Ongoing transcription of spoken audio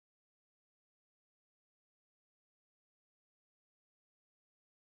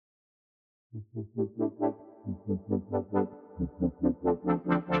Good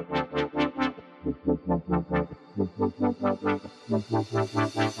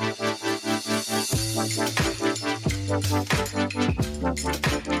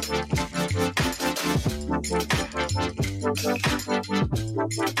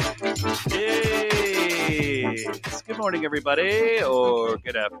morning, everybody, or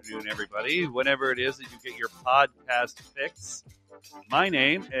good afternoon, everybody, whenever it is that you get your podcast fix. My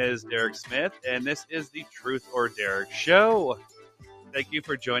name is Derek Smith, and this is the Truth or Derek Show. Thank you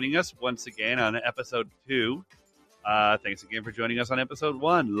for joining us once again on episode 2. Thanks again for joining us on episode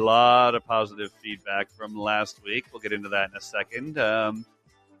 1. A lot of positive feedback from last week. We'll get into that in a second.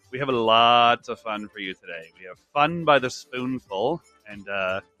 We have a lot of fun for you today. We have fun by the spoonful, and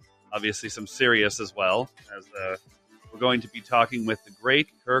obviously some serious as well, as we're going to be talking with the great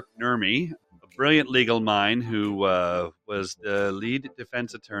Kirk Nurmi, a brilliant legal mind who was the lead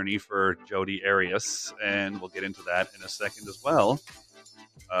defense attorney for Jodi Arias, and we'll get into that in a second as well,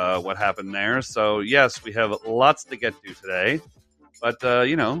 what happened there. So, yes, we have lots to get to today, but,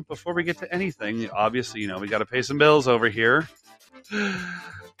 before we get to anything, obviously, we got to pay some bills over here.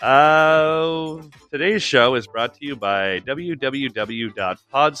 Today's show is brought to you by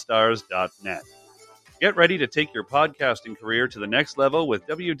www.podstars.net. Get ready to take your podcasting career to the next level with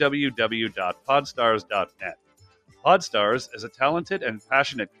www.podstars.net. Podstars is a talented and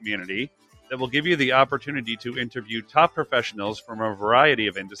passionate community that will give you the opportunity to interview top professionals from a variety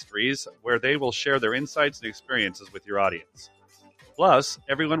of industries where they will share their insights and experiences with your audience. Plus,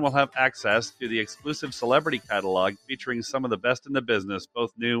 everyone will have access to the exclusive celebrity catalog featuring some of the best in the business,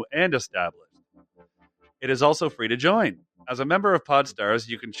 both new and established. It is also free to join. As a member of Podstars,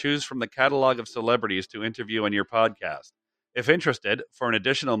 you can choose from the catalog of celebrities to interview on your podcast. If interested, for an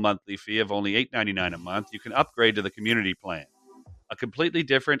additional monthly fee of only $8.99 a month, you can upgrade to the community plan. A completely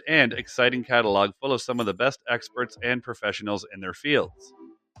different and exciting catalog full of some of the best experts and professionals in their fields,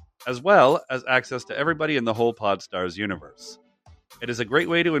 as well as access to everybody in the whole Podstars universe. It is a great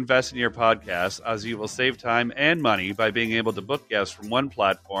way to invest in your podcast, as you will save time and money by being able to book guests from one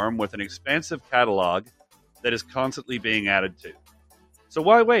platform with an expansive catalog that is constantly being added to. So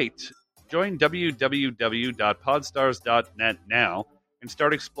why wait? Join www.podstars.net now and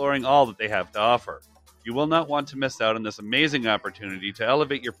start exploring all that they have to offer. You will not want to miss out on this amazing opportunity to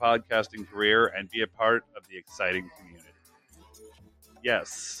elevate your podcasting career and be a part of the exciting community.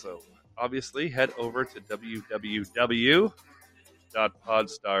 Yes, so obviously head over to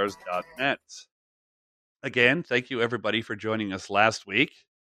www.podstars.net. Again, thank you everybody for joining us last week.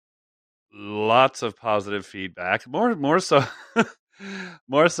 Lots of positive feedback. More so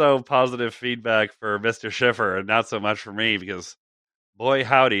more so positive feedback for Mr. Schiffer and not so much for me, because boy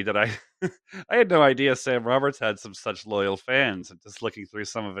howdy did I I had no idea Sam Roberts had some such loyal fans. I'm just looking through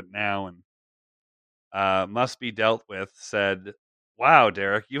some of it now, and Must Be Dealt With said, "Wow,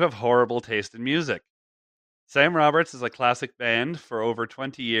 Derek, you have horrible taste in music. Sam Roberts is a classic band. For over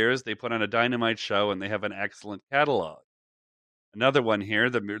 20 years, they put on a dynamite show, and they have an excellent catalog." Another one here,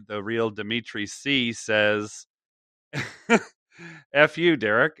 the real Dimitri C. says, F you,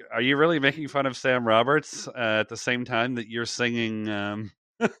 Derek. Are you really making fun of Sam Roberts at the same time that you're singing,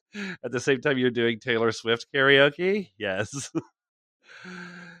 at the same time you're doing Taylor Swift karaoke? Yes.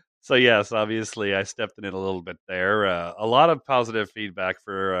 So yes, obviously I stepped in it a little bit there. A lot of positive feedback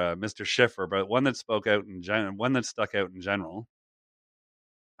for Mr. Schiffer, but one that stuck out in general.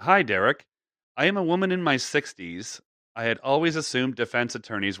 Hi, Derek. I am a woman in my 60s. I had always assumed defense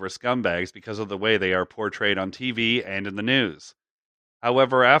attorneys were scumbags because of the way they are portrayed on TV and in the news.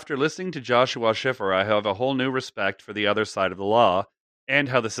 However, after listening to Joshua Schiffer, I have a whole new respect for the other side of the law and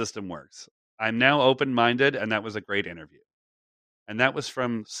how the system works. I'm now open-minded, and that was a great interview. And that was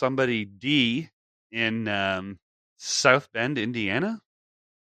from somebody D in South Bend, Indiana.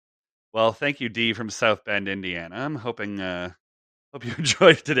 Well, thank you, D from South Bend, Indiana. I'm hoping hope you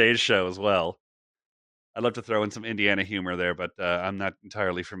enjoyed today's show as well. I'd love to throw in some Indiana humor there, but I'm not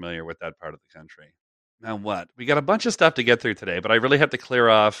entirely familiar with that part of the country. Now what? We got a bunch of stuff to get through today, but I really have to clear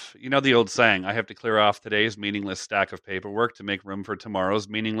off, the old saying, I have to clear off today's meaningless stack of paperwork to make room for tomorrow's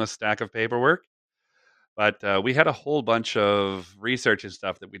meaningless stack of paperwork. But we had a whole bunch of research and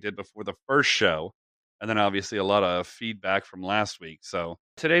stuff that we did before the first show, and then obviously a lot of feedback from last week. So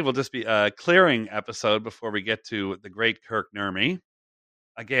today will just be a clearing episode before we get to the great Kirk Nurmi.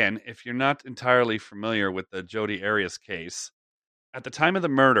 Again, if you're not entirely familiar with the Jodi Arias case, at the time of the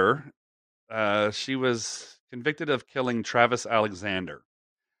murder, she was convicted of killing Travis Alexander.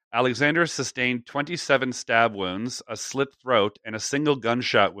 Alexander sustained 27 stab wounds, a slit throat, and a single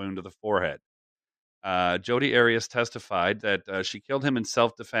gunshot wound to the forehead. Jodi Arias testified that she killed him in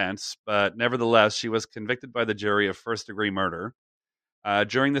self-defense, but nevertheless, she was convicted by the jury of first-degree murder.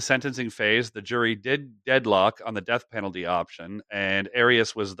 During the sentencing phase, the jury did deadlock on the death penalty option, and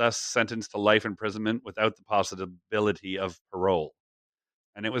Arias was thus sentenced to life imprisonment without the possibility of parole.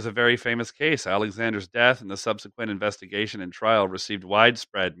 And it was a very famous case. Alexander's death and the subsequent investigation and trial received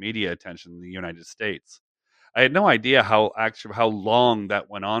widespread media attention in the United States. I had no idea how long that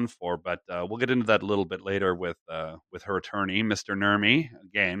went on for, but we'll get into that a little bit later with her attorney, Mr. Nurmi.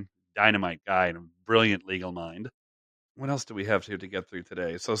 Again, dynamite guy and a brilliant legal mind. What else do we have to get through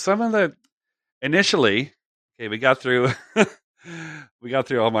today? So some of the initially, okay, we got through we got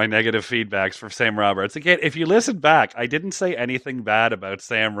through all my negative feedbacks for Sam Roberts. Again, if you listen back, I didn't say anything bad about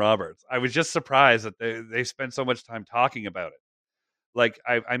Sam Roberts. I was just surprised that they spent so much time talking about it. Like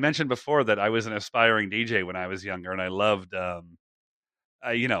I mentioned before that I was an aspiring DJ when I was younger, and I loved,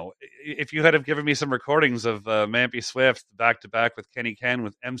 if you had have given me some recordings of Mampy Swift back to back with Kenny Ken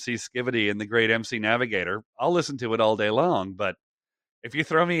with MC Skivity and the Great MC Navigator, I'll listen to it all day long. But if you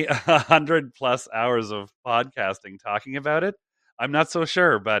throw me 100+ hours of podcasting talking about it, I'm not so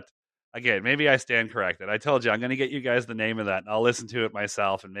sure. But again, maybe I stand corrected. I told you I'm going to get you guys the name of that, and I'll listen to it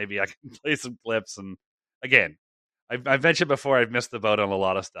myself, and maybe I can play some clips. And again, I've mentioned before I've missed the boat on a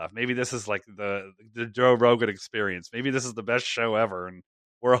lot of stuff. Maybe this is like the Joe Rogan experience. Maybe this is the best show ever, and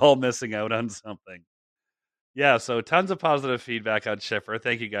we're all missing out on something. Yeah, so tons of positive feedback on Schiffer.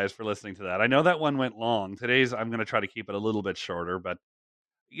 Thank you guys for listening to that. I know that one went long. Today's I'm going to try to keep it a little bit shorter, but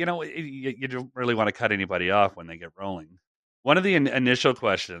you don't really want to cut anybody off when they get rolling. One of the initial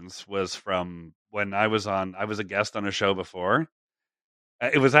questions was from when I was a guest on a show before.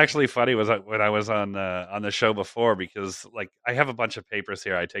 It was actually funny when I was on the show before, because like I have a bunch of papers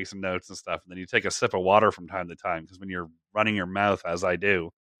here. I take some notes and stuff, and then you take a sip of water from time to time, because when you're running your mouth, as I do,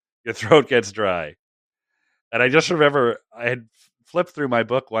 your throat gets dry. And I just remember I had flipped through my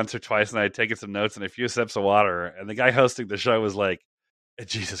book once or twice, and I had taken some notes and a few sips of water. And the guy hosting the show was like,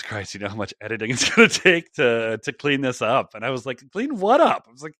 Jesus Christ, you know how much editing it's going to take to clean this up? And I was like, clean what up?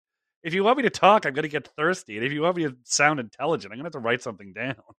 I was like, if you want me to talk, I'm going to get thirsty. And if you want me to sound intelligent, I'm going to have to write something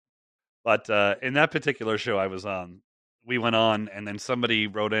down. But in that particular show I was on, we went on, and then somebody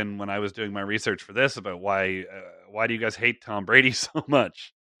wrote in when I was doing my research for this about why do you guys hate Tom Brady so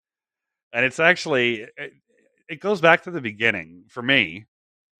much? And it's actually, it goes back to the beginning for me.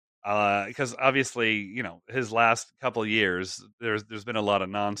 Because obviously, his last couple years, there's been a lot of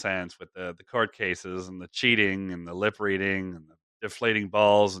nonsense with the court cases and the cheating and the lip reading and the deflating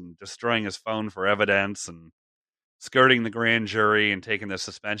balls and destroying his phone for evidence and skirting the grand jury and taking the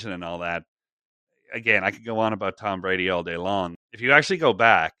suspension and all that. Again, I could go on about Tom Brady all day long. If you actually go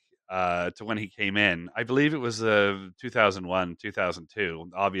back to when he came in, I believe it was 2001, 2002.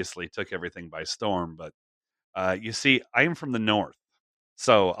 Obviously, took everything by storm. But you see, I am from the north.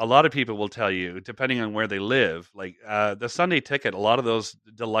 So a lot of people will tell you, depending on where they live, like the Sunday Ticket, a lot of those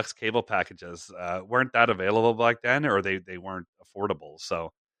deluxe cable packages weren't that available back then, or they weren't affordable.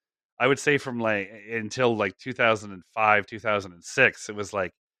 So I would say from like until like 2005, 2006, it was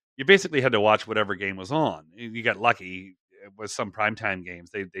like you basically had to watch whatever game was on. You got lucky with some primetime games;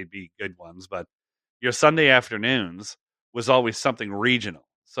 they'd be good ones, but your Sunday afternoons was always something regional.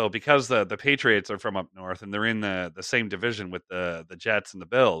 So because the Patriots are from up north and they're in the same division with the Jets and the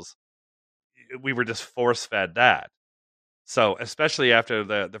Bills, we were just force fed that. So especially after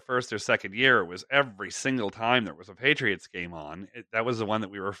the first or second year, it was every single time there was a Patriots game on. That was the one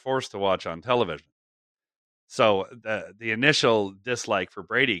that we were forced to watch on television. So the initial dislike for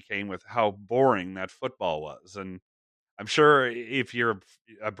Brady came with how boring that football was. And I'm sure if you're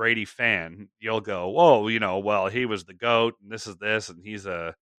a Brady fan, you'll go, "Oh, well, he was the GOAT, and this, and he's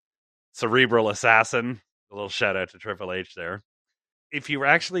a cerebral assassin." A little shout out to Triple H there. If you were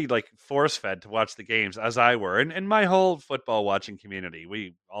actually like force fed to watch the games, as I were, and my whole football watching community,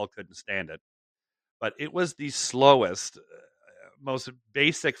 we all couldn't stand it. But it was the slowest, most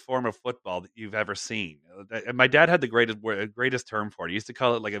basic form of football that you've ever seen. And my dad had the greatest term for it. He used to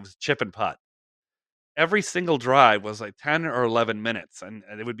call it like it was chip and putt. Every single drive was like 10 or 11 minutes, and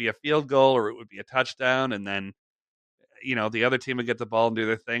it would be a field goal or it would be a touchdown, and then the other team would get the ball and do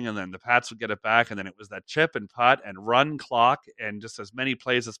their thing, and then the Pats would get it back, and then it was that chip and putt and run clock and just as many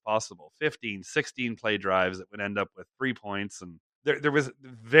plays as possible, 15, 16 play drives that would end up with 3 points, and there was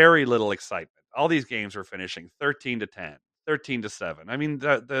very little excitement. All these games were finishing 13-10, 13-7. I mean,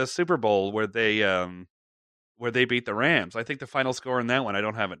 the Super Bowl where they beat the Rams, I think the final score in that one, I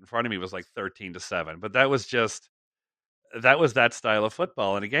don't have it in front of me, was like 13-7, but that was that style of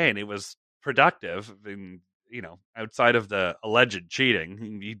football. And again, it was productive, and outside of the alleged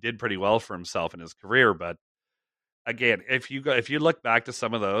cheating, he did pretty well for himself in his career. But again, if you look back to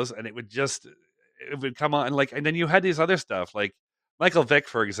some of those, and it would come on like, and then you had these other stuff like Michael Vick,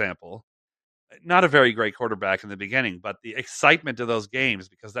 for example, not a very great quarterback in the beginning, but the excitement of those games,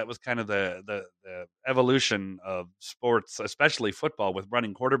 because that was kind of the evolution of sports, especially football with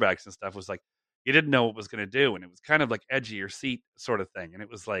running quarterbacks and stuff, was like you didn't know what was going to do, and it was kind of like edge of your seat sort of thing. And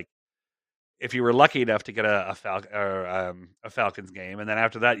it was like if you were lucky enough to get a Falcons game, and then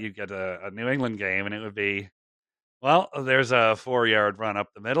after that you get a New England game, and it would be, well, there's a 4-yard run up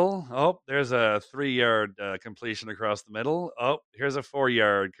the middle. Oh, there's a 3-yard completion across the middle. Oh, here's a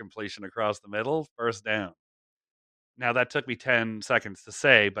 4-yard completion across the middle. First down. Now, that took me 10 seconds to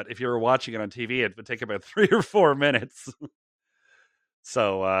say, but if you were watching it on TV, it would take about 3 or 4 minutes.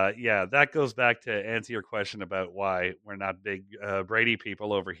 So, yeah, that goes back to answer your question about why we're not big Brady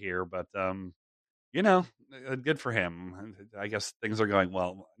people over here. But, good for him. I guess things are going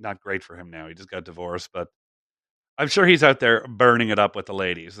well. Not great for him now. He just got divorced, but I'm sure he's out there burning it up with the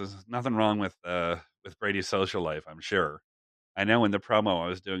ladies. There's nothing wrong with Brady's social life, I'm sure. I know in the promo I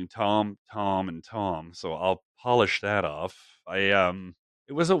was doing Tom, Tom, and Tom, so I'll polish that off.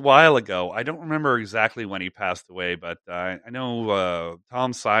 It was a while ago. I don't remember exactly when he passed away, but I know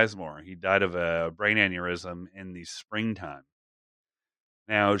Tom Sizemore. He died of a brain aneurysm in the springtime.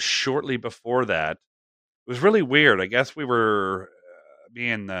 Now, shortly before that, it was really weird. I guess we were me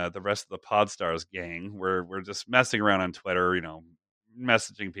and the rest of the Podstars gang. We're just messing around on Twitter,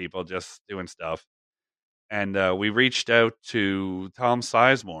 messaging people, just doing stuff. And we reached out to Tom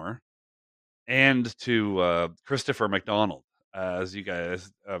Sizemore and to Christopher McDonald, as you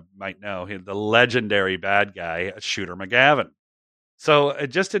guys might know, the legendary bad guy, Shooter McGavin. So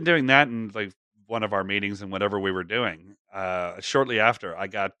just in doing that and like one of our meetings and whatever we were doing, shortly after, I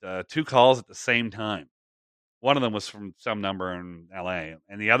got 2 calls at the same time. One of them was from some number in LA,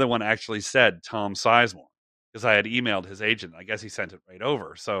 and the other one actually said Tom Sizemore because I had emailed his agent. I guess he sent it right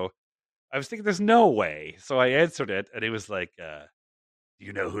over. So I was thinking, there's no way. So I answered it, and he was like, "Do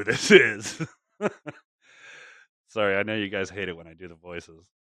you know who this is?" Sorry, I know you guys hate it when I do the voices.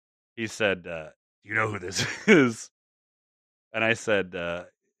 He said, "Do you know who this is?" And I said, "The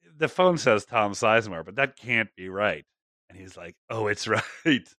phone says Tom Sizemore, but that can't be right." And he's like, "Oh, it's right."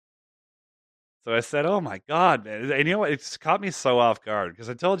 So I said, "Oh my God, man!" And you know what? It's caught me so off guard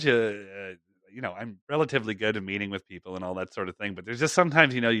because I told you, I'm relatively good at meeting with people and all that sort of thing. But there's just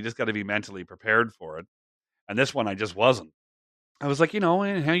sometimes, you just got to be mentally prepared for it. And this one, I just wasn't. I was like, "Hey,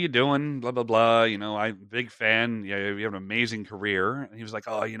 how you doing? Blah blah blah. I'm a big fan. Yeah, you have an amazing career." And he was like,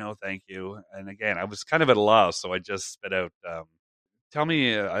 "Oh, thank you." And again, I was kind of at a loss, so I just spit out, tell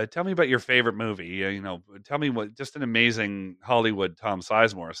me about your favorite movie. Tell me just an amazing Hollywood Tom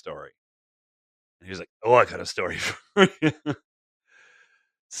Sizemore story." And he was like, "Oh, I got a story for you."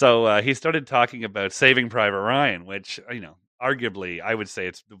 So he started talking about Saving Private Ryan, which, arguably, I would say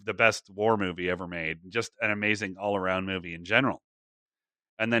it's the best war movie ever made. Just an amazing all-around movie in general.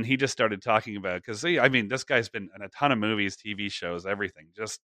 And then he just started talking about, because, this guy's been in a ton of movies, TV shows, everything.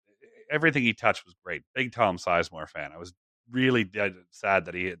 Just everything he touched was great. Big Tom Sizemore fan. I was really sad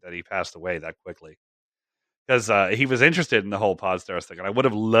that he passed away that quickly. Because he was interested in the whole Podstars thing, and I would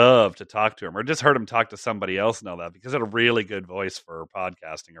have loved to talk to him, or just heard him talk to somebody else and all that, because he had a really good voice for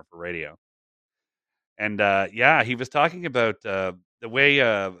podcasting or for radio. And yeah, he was talking about the way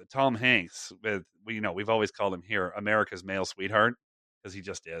Tom Hanks, we've always called him here America's male sweetheart, because he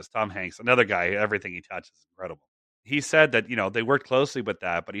just is. Tom Hanks, another guy, everything he touches is incredible. He said that they worked closely with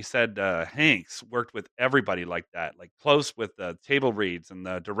that, but he said Hanks worked with everybody like that, like close with the table reads and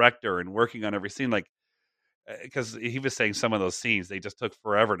the director, and working on every scene, like. Because he was saying some of those scenes, they just took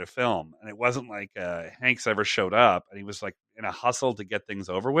forever to film. And it wasn't like Hanks ever showed up, and he was like in a hustle to get things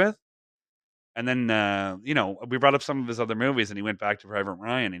over with. And then, we brought up some of his other movies, and he went back to Private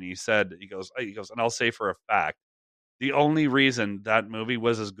Ryan, and he goes, and I'll say for a fact, the only reason that movie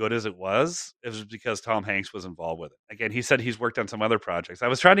was as good as it was because Tom Hanks was involved with it. Again, he said he's worked on some other projects. I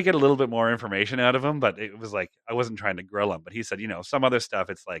was trying to get a little bit more information out of him, but it was like, I wasn't trying to grill him, but he said, some other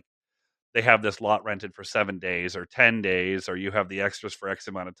stuff, it's like, they have this lot rented for 7 days or 10 days, or you have the extras for X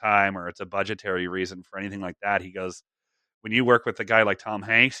amount of time, or it's a budgetary reason for anything like that. He goes, when you work with a guy like Tom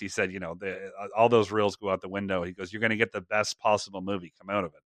Hanks, he said, all those reels go out the window. He goes, you're going to get the best possible movie come out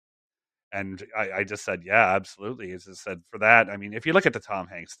of it. And I just said, yeah, absolutely. He just said, for that, if you look at the Tom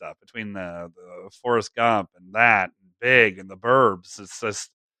Hanks stuff between the Forrest Gump and that, and Big and the Burbs, it's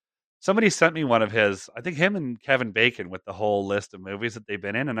just, somebody sent me one of his, I think him and Kevin Bacon, with the whole list of movies that they've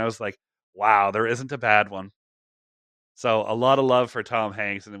been in. And I was like, wow, there isn't a bad one. So a lot of love for Tom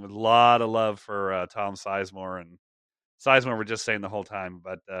Hanks, and a lot of love for Tom Sizemore. And Sizemore, we're just saying the whole time,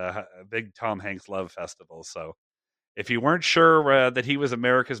 but a big Tom Hanks love festival. So if you weren't sure that he was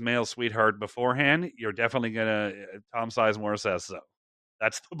America's male sweetheart beforehand, you're definitely gonna. Tom Sizemore says so.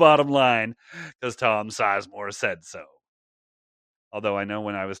 That's the bottom line, because Tom Sizemore said so. Although I know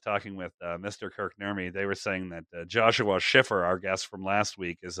when I was talking with Mr. Kirk Nurmi, they were saying that Joshua Schiffer, our guest from last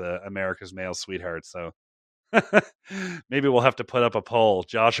week, is America's male sweetheart. So maybe we'll have to put up a poll: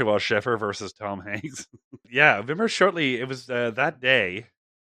 Joshua Schiffer versus Tom Hanks. Yeah, I remember shortly. It was that day.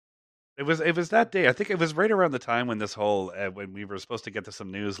 It was that day. I think it was right around the time when this whole when we were supposed to get to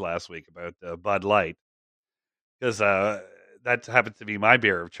some news last week about Bud Light, because that happens to be my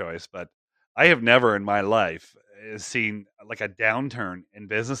beer of choice. But I have never in my life seen like a downturn in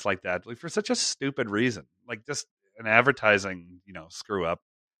business like that, like for such a stupid reason, like just an advertising, screw up.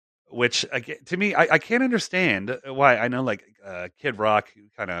 Which to me, I can't understand why. I know like Kid Rock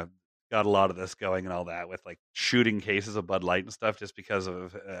kind of got a lot of this going and all that with like shooting cases of Bud Light and stuff just because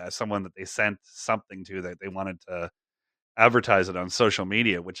of someone that they sent something to that they wanted to advertise it on social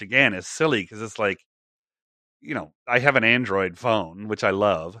media, which again is silly because it's like, I have an Android phone, which I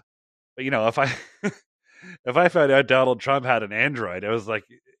love, but if I if I found out Donald Trump had an Android, it was like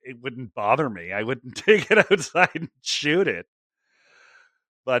it wouldn't bother me. I wouldn't take it outside and shoot it.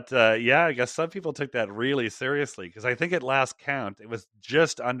 But yeah, I guess some people took that really seriously because I think at last count it was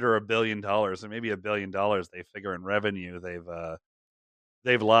just under $1 billion, or maybe $1 billion. They figure in revenue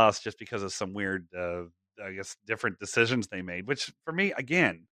they've lost just because of some weird, I guess, different decisions they made. Which for me,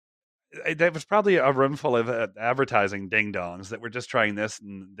 again, that was probably a room full of advertising ding dongs that were just trying this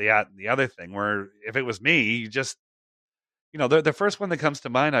and the other thing. Where if it was me, you just the first one that comes to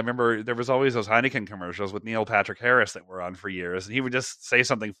mind, I remember there was always those Heineken commercials with Neil Patrick Harris that were on for years, and he would just say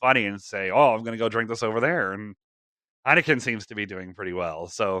something funny and say, "Oh, I'm going to go drink this over there." And Heineken seems to be doing pretty well.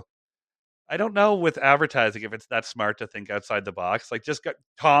 So I don't know with advertising if it's that smart to think outside the box. Like just got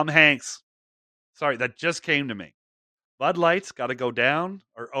Tom Hanks. Sorry, that just came to me. Bud Light's got to go down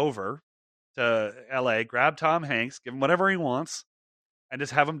or over to L.A., grab Tom Hanks, give him whatever he wants, and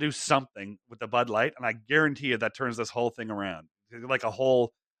just have them do something with the Bud Light, and I guarantee you that turns this whole thing around. Like a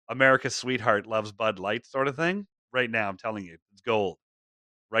whole America's sweetheart loves Bud Light sort of thing. Right now, I'm telling you, it's gold.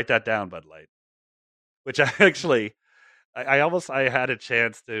 Write that down, Bud Light. Which I actually, I had a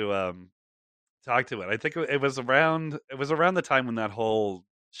chance to talk to it. I think it was around the time when that whole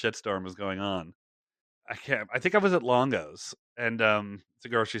shitstorm was going on. I think I was at Longo's, and it's a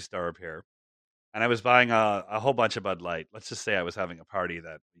grocery store up here, and I was buying a whole bunch of Bud Light. Let's just say I was having a party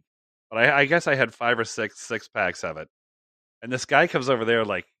that week. But I guess I had 5 or 6 packs of it. And this guy comes over there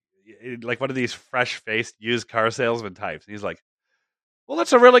like one of these fresh-faced used car salesman types. And he's like, "Well,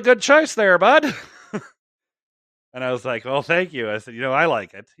 that's a really good choice there, bud." And I was like, "Well, thank you." I said, "I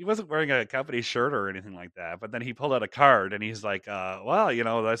like it." He wasn't wearing a company shirt or anything like that. But then he pulled out a card and he's like, "Well,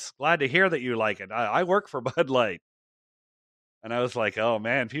 that's glad to hear that you like it. I work for Bud Light." And I was like, "Oh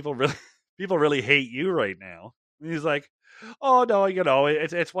man, people really hate you right now." And he's like, "Oh no,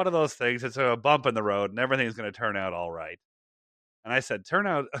 it's one of those things. It's a bump in the road, and everything's going to turn out all right." And I said, turn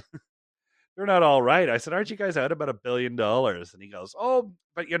out all right." I said, "Aren't you guys out about $1 billion?" And he goes, "Oh,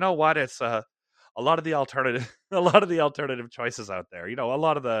 but you know what? It's a lot of the alternative, a lot of the alternative choices out there. A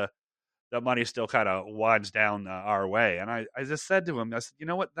lot of the money still kind of winds down our way." And I just said to him, I said, "You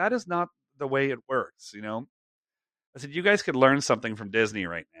know what? That is not the way it works. I said, you guys could learn something from Disney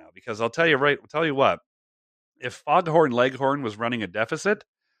right now, because I'll tell you what, if Foghorn Leghorn was running a deficit,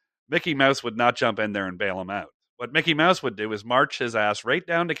 Mickey Mouse would not jump in there and bail him out. What Mickey Mouse would do is march his ass right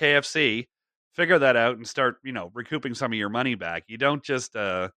down to KFC, figure that out, and start, recouping some of your money back. You don't just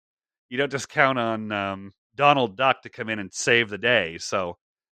count on Donald Duck to come in and save the day." So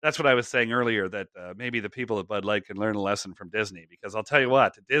that's what I was saying earlier, that maybe the people at Bud Light can learn a lesson from Disney, because I'll tell you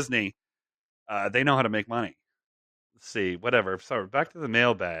what, Disney, they know how to make money. Let's see, whatever. So back to the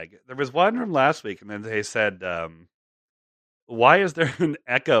mailbag. There was one from last week, and then they said, "Why is there an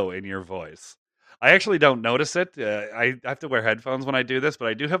echo in your voice?" I actually don't notice it. I have to wear headphones when I do this, but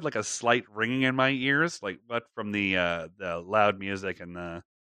I do have like a slight ringing in my ears, like what from the loud music and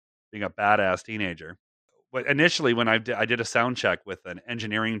being a badass teenager. But initially, when I did a sound check with an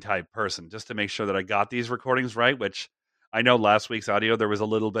engineering type person just to make sure that I got these recordings right, which I know last week's audio, there was a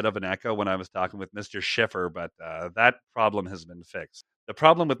little bit of an echo when I was talking with Mr. Schiffer, but that problem has been fixed. The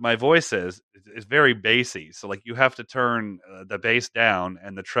problem with my voice is very bassy. So like you have to turn the bass down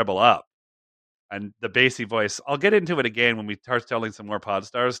and the treble up. And the bassy voice, I'll get into it again when we start telling some more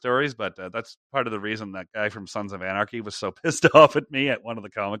Podstar stories, but that's part of the reason that guy from Sons of Anarchy was so pissed off at me at one of the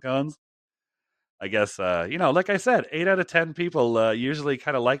Comic Cons. I guess like I said, 8 out of 10 people usually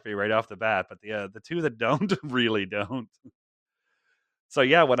kind of like me right off the bat, but the two that don't really don't. So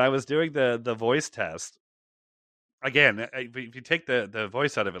yeah, when I was doing the voice test, again, if you take the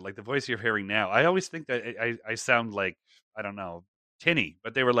voice out of it, like the voice you're hearing now, I always think that I sound like, I don't know, tinny,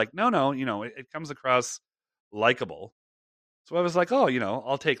 but they were like, no, it comes across likable. So I was like, oh,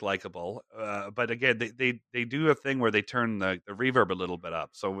 I'll take likable. But again, they do a thing where they turn the reverb a little bit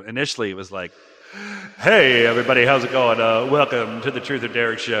up. So initially it was like, hey, everybody, how's it going? Welcome to the Truth or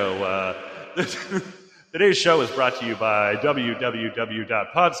Derek show. Today's show is brought to you by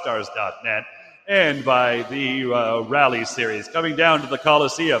www.podstars.net and by the Rally Series coming down to the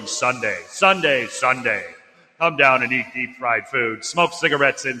Coliseum Sunday. Come down and eat deep fried food, smoke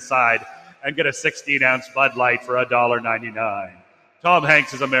cigarettes inside, and get a 16-ounce Bud Light for $1.99. Tom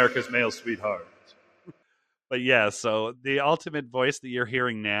Hanks is America's male sweetheart. But yeah, so the ultimate voice that you're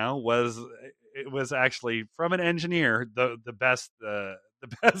hearing now was actually from an engineer, the best the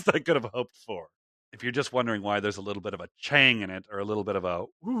best I could have hoped for. If you're just wondering why there's a little bit of a chang in it or a little bit of a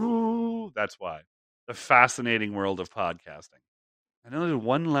woo, that's why. The fascinating world of podcasting. I know there's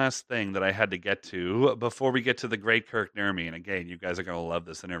one last thing that I had to get to before we get to the great Kirk Nurmi, and again, you guys are going to love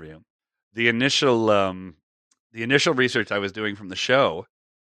this interview. The initial research I was doing from the show,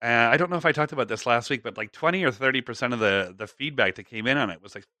 I don't know if I talked about this last week, but like 20 or 30% of the feedback that came in on it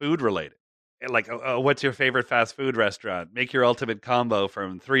was like food related. Like, what's your favorite fast food restaurant? Make your ultimate combo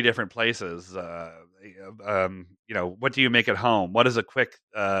from 3 different places. What do you make at home? What is a quick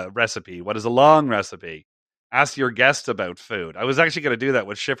recipe? What is a long recipe? Ask your guests about food. I was actually going to do that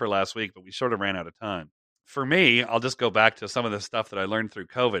with Schiffer last week, but we sort of ran out of time. For me, I'll just go back to some of the stuff that I learned through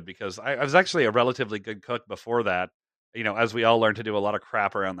COVID, because I was actually a relatively good cook before that. As we all learned to do a lot of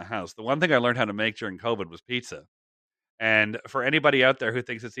crap around the house. The one thing I learned how to make during COVID was pizza. And for anybody out there who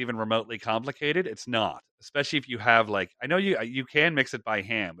thinks it's even remotely complicated, it's not. Especially if you have I know you can mix it by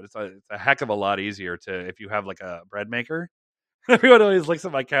hand, but it's a heck of a lot easier if you have like a bread maker. Everyone always looks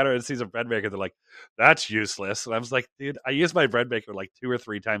at my counter and sees a bread maker. They're like, "That's useless." And I was like, "Dude, I use my bread maker like 2 or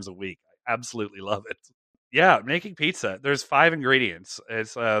 3 times a week. I absolutely love it." Yeah, making pizza. There's 5 ingredients.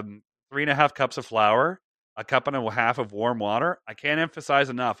 It's 3.5 cups of flour, a cup and a half of warm water. I can't emphasize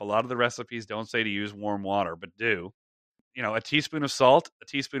enough. A lot of the recipes don't say to use warm water, but do. A teaspoon of salt, a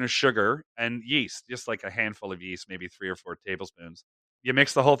teaspoon of sugar, and yeast, just like a handful of yeast, maybe 3 or 4 tablespoons. You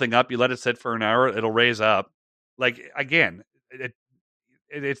mix the whole thing up. You let it sit for an hour. It'll raise up. Again,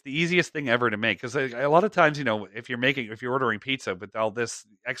 it's the easiest thing ever to make, because a lot of times, if you're ordering pizza with all this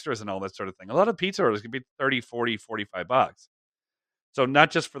extras and all that sort of thing, a lot of pizza orders can be 30, 40, $45. So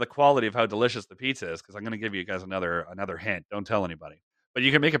not just for the quality of how delicious the pizza is, because I'm going to give you guys another hint. Don't tell anybody. But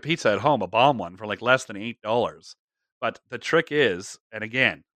you can make a pizza at home, a bomb one, for like less than $8. But the trick is, and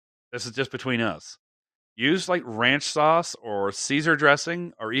again, this is just between us, use like ranch sauce or Caesar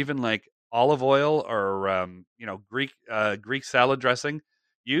dressing, or even like olive oil, or Greek salad dressing.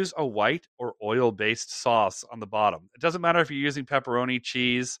 Use a white or oil-based sauce on the bottom. It doesn't matter if you're using pepperoni,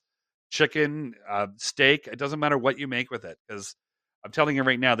 cheese, chicken, steak. It doesn't matter what you make with it, because I'm telling you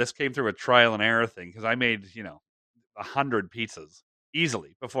right now, this came through a trial and error thing, because I made 100 pizzas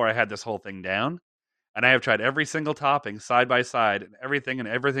easily before I had this whole thing down. And I have tried every single topping side by side, and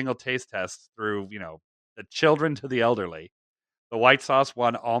everything will taste test through, the children to the elderly. The white sauce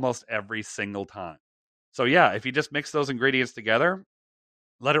won almost every single time. So yeah, if you just mix those ingredients together,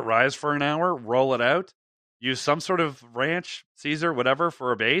 let it rise for an hour, roll it out, use some sort of ranch, Caesar, whatever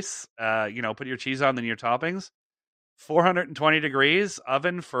for a base, put your cheese on, then your toppings, 420 degrees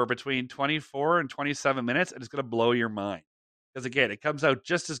oven for between 24 and 27 minutes, and it's going to blow your mind. Because again, it comes out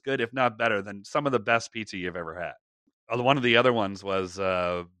just as good, if not better, than some of the best pizza you've ever had. One of the other ones was,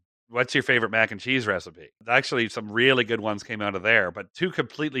 what's your favorite mac and cheese recipe? Actually, some really good ones came out of there, but 2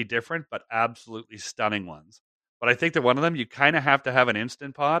 completely different, but absolutely stunning ones. But I think that one of them, you kind of have to have an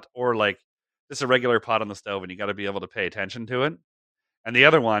Instant Pot, or like just a regular pot on the stove, and you got to be able to pay attention to it. And the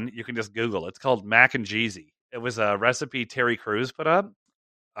other one, you can just Google. It's called Mac and Jeezy. It was a recipe Terry Crews put up.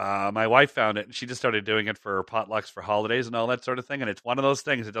 My wife found it, and she just started doing it for potlucks for holidays and all that sort of thing. And it's one of those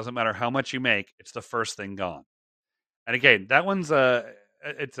things, it doesn't matter how much you make, it's the first thing gone. And again, that one's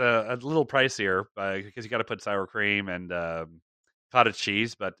it's a little pricier, because you got to put sour cream and cottage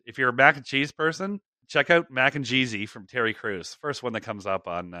cheese. But if you're a mac and cheese person, check out Mac and Jeezy from Terry Crews. First one that comes up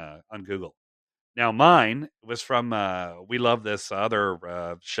on Google. Now mine was from, we love this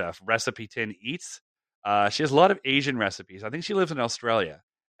other chef, Recipe Tin Eats. She has a lot of Asian recipes. I think she lives in Australia.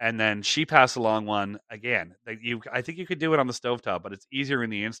 And then she passed along one, again, that I think you could do it on the stovetop, but it's easier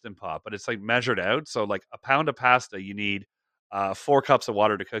in the Instant Pot. But it's like measured out. So like a pound of pasta, you need 4 cups of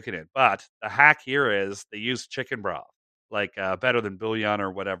water to cook it in. But the hack here is they use chicken broth, like better than bouillon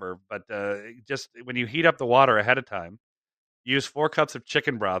or whatever. But just when you heat up the water ahead of time, use 4 cups of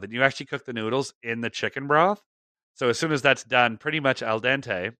chicken broth, and you actually cook the noodles in the chicken broth. So as soon as that's done, pretty much al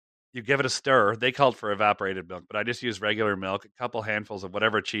dente, you give it a stir. They called for evaporated milk, but I just use regular milk, a couple handfuls of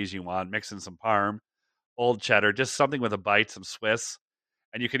whatever cheese you want, mix in some parm, old cheddar, just something with a bite, some Swiss.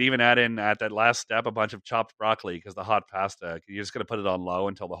 And you could even add in at that last step a bunch of chopped broccoli because the hot pasta, you're just going to put it on low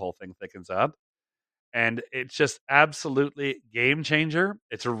until the whole thing thickens up. And it's just absolutely game changer.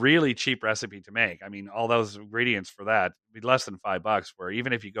 It's a really cheap recipe to make. I mean, all those ingredients for that would be less than $5. Where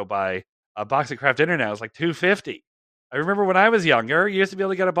even if you go buy a box of Kraft Dinner now, it's like $2.50. I remember when I was younger, you used to be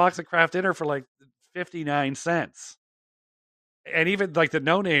able to get a box of Kraft Dinner for like 59 cents. And even like the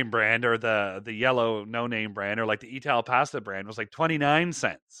no name brand or the yellow no name brand or like the Ital pasta brand was like 29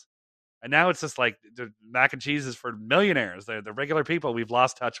 cents. And now it's just like the mac and cheese is for millionaires. They're the regular people. We've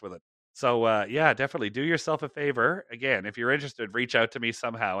lost touch with it. So, yeah, definitely do yourself a favor. Again, if you're interested, reach out to me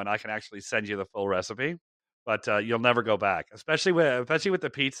somehow and I can actually send you the full recipe. But you'll never go back, especially with the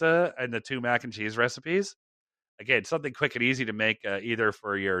pizza and the 2 mac and cheese recipes. Again, something quick and easy to make either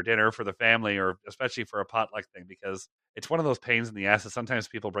for your dinner, for the family, or especially for a potluck thing, because it's one of those pains in the ass that sometimes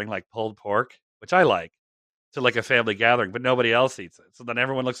people bring like pulled pork, which I like, to like a family gathering, but nobody else eats it. So then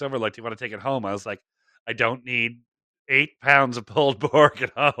everyone looks over like, do you want to take it home? I was like, I don't need 8 pounds of pulled pork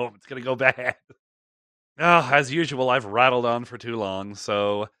at home. It's going to go bad. Oh, as usual, I've rattled on for too long.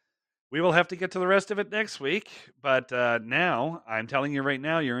 So we will have to get to the rest of it next week. But now, I'm telling you right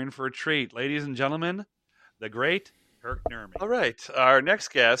now, you're in for a treat. Ladies and gentlemen, the great Kirk Nurmi. All right. Our next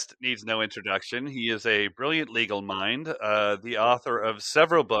guest needs no introduction. He is a brilliant legal mind, the author of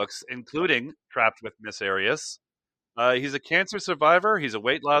several books, including Trapped with Miss Arias. He's a cancer survivor, he's a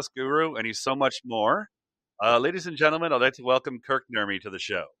weight loss guru, and he's so much more. Ladies and gentlemen, I'd like to welcome Kirk Nurmi to the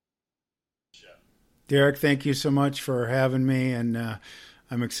show. Derek, thank you so much for having me, and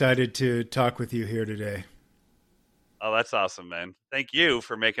I'm excited to talk with you here today. Oh, that's awesome, man. Thank you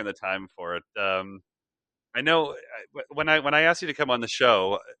for making the time for it. I know when I asked you to come on the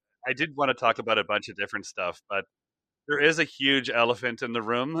show, I did want to talk about a bunch of different stuff, but there is a huge elephant in the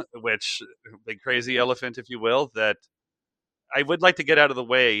room, which big crazy elephant, if you will, that I would like to get out of the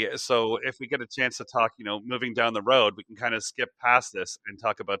way. So if we get a chance to talk, moving down the road, we can kind of skip past this and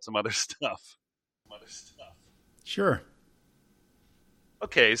talk about some other stuff. Sure.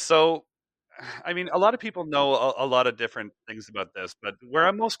 Okay, so I mean, a lot of people know a lot of different things about this, but where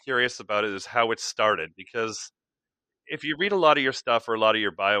I'm most curious about it is how it started. Because if you read a lot of your stuff or a lot of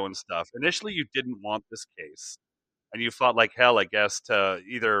your bio and stuff, initially you didn't want this case, and you fought like hell, I guess, to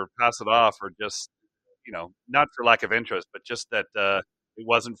either pass it off or just, not for lack of interest, but just that it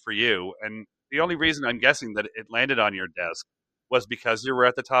wasn't for you. And the only reason I'm guessing that it landed on your desk was because you were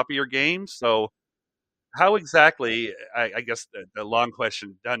at the top of your game. So how exactly, I guess the long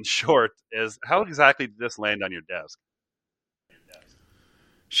question done short is, how exactly did this land on your desk?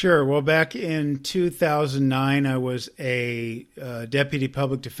 Sure. Well, back in 2009, I was a deputy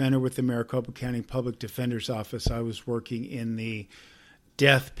public defender with the Maricopa County Public Defender's Office. I was working in the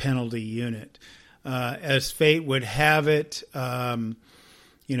death penalty unit. As fate would have it, my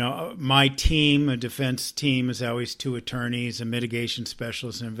team, a defense team, is always 2 attorneys, a mitigation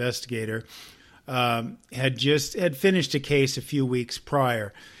specialist, and an investigator, had finished a case a few weeks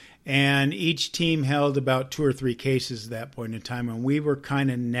prior. And each team held about 2 or 3 cases at that point in time, and we were kind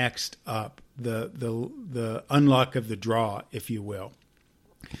of next up, the unluck of the draw, if you will.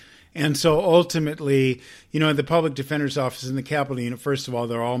 And so ultimately, the public defender's office in the capital unit, first of all,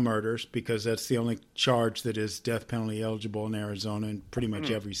 they're all murders because that's the only charge that is death penalty eligible in Arizona and pretty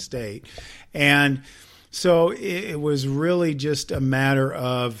much every state. And so it was really just a matter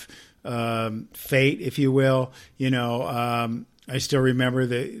of fate, if you will. I still remember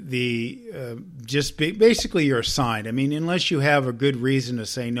basically you're assigned. I mean, unless you have a good reason to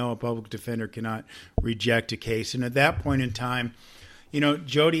say no, a public defender cannot reject a case. And at that point in time,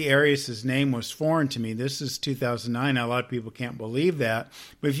 Jodi Arias' name was foreign to me. This is 2009. A lot of people can't believe that.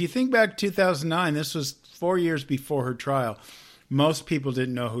 But if you think back to 2009, this was 4 years before her trial. Most people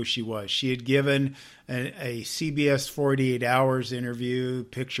didn't know who she was. She had given a CBS 48 Hours interview,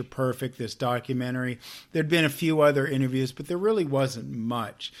 Picture Perfect, this documentary. There'd been a few other interviews, but there really wasn't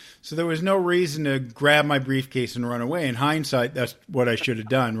much. So there was no reason to grab my briefcase and run away. In hindsight, that's what I should have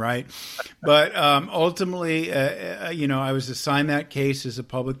done, right? But ultimately, I was assigned that case as a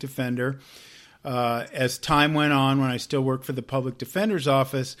public defender. As time went on, when I still worked for the public defender's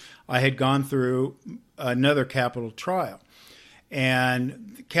office, I had gone through another capital trial.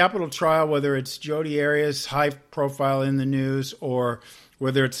 And capital trial, whether it's Jodi Arias, high profile in the news, or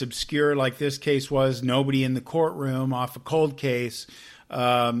whether it's obscure like this case was, nobody in the courtroom off a cold case,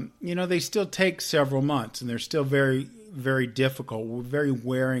 they still take several months, and they're still very, very difficult, very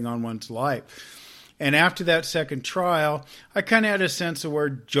wearing on one's life. And after that second trial, I kind of had a sense of where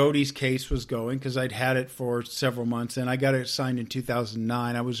Jodi's case was going because I'd had it for several months, and I got it signed in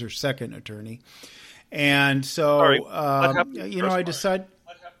 2009. I was her second attorney. And so, I decided.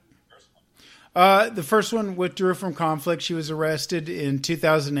 The first one withdrew from conflict. She was arrested in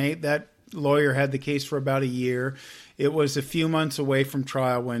 2008. That lawyer had the case for about a year. It was a few months away from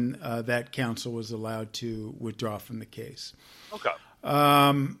trial when that counsel was allowed to withdraw from the case. Okay.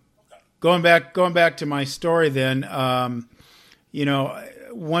 Going back to my story then,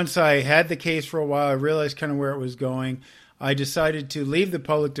 once I had the case for a while, I realized kind of where it was going. I decided to leave the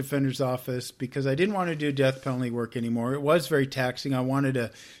public defender's office because I didn't want to do death penalty work anymore. It was very taxing. I wanted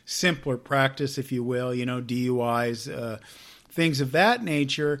a simpler practice, if you will, DUIs, things of that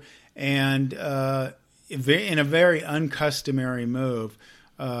nature. And in a very uncustomary move,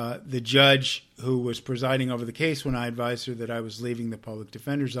 the judge who was presiding over the case when I advised her that I was leaving the public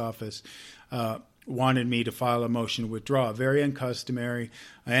defender's office wanted me to file a motion to withdraw. Very uncustomary.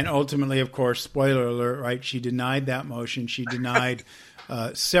 And ultimately, of course, spoiler alert, right? She denied that motion. She denied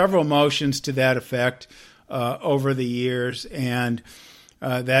several motions to that effect over the years. And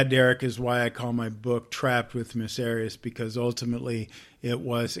that, Derek, is why I call my book Trapped with Miss Arias, because ultimately it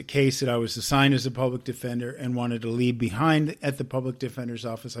was a case that I was assigned as a public defender and wanted to leave behind at the public defender's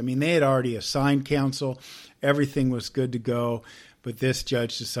office. I mean, they had already assigned counsel. Everything was good to go. But this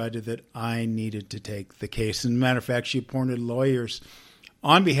judge decided that I needed to take the case. As a matter of fact, she appointed lawyers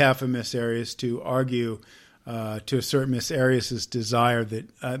on behalf of Miss Arias to argue, to assert Miss Arias' desire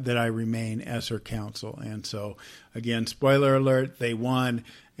that I remain as her counsel. And so, again, spoiler alert, they won.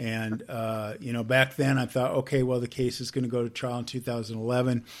 And, back then I thought, okay, well, the case is going to go to trial in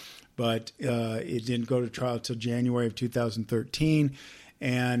 2011. But it didn't go to trial until January of 2013.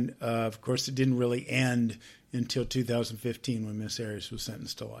 And, of course, it didn't really end until 2015 when Miss Arias was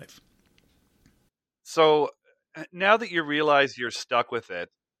sentenced to life. So now that you realize you're stuck with it,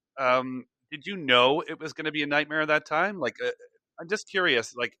 did you know it was going to be a nightmare at that time? Like, I'm just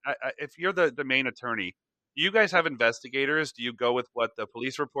curious, like, if you're the main attorney, do you guys have investigators? Do you go with what the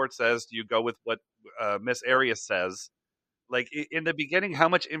police report says? Do you go with what Miss Arias says? Like, in the beginning, how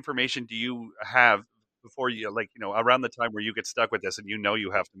much information do you have before you, around the time where you get stuck with this and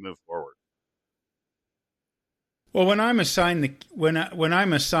you have to move forward? Well, when I'm assigned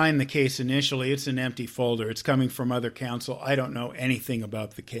the case initially, it's an empty folder. It's coming from other counsel. I don't know anything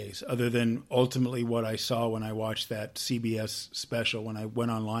about the case other than ultimately what I saw when I watched that CBS special, when I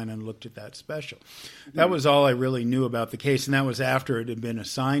went online and looked at that special. Mm-hmm. That was all I really knew about the case, and that was after it had been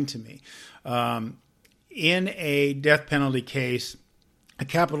assigned to me. In a death penalty case, a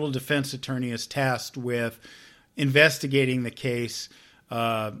capital defense attorney is tasked with investigating the case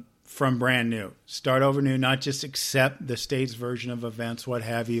from brand new. Start over new, not just accept the state's version of events, what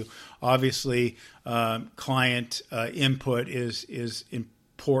have you. Obviously, client input is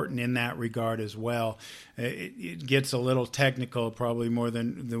important in that regard as well. It gets a little technical, probably more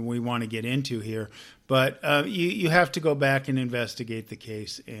than we want to get into here. But you have to go back and investigate the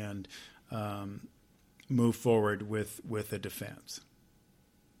case and move forward with a defense.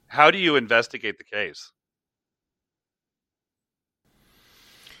 How do you investigate the case?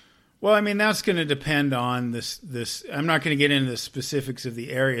 Well, I mean, that's going to depend on this. I'm not going to get into the specifics of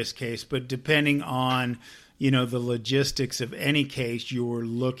the Arias case, but depending on, the logistics of any case, you're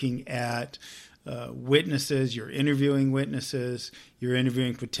looking at witnesses, you're interviewing witnesses, you're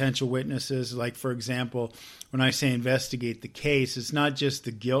interviewing potential witnesses. Like, for example, when I say investigate the case, it's not just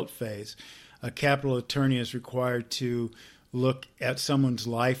the guilt phase. A capital attorney is required to look at someone's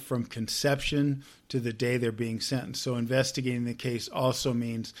life from conception to the day they're being sentenced. So investigating the case also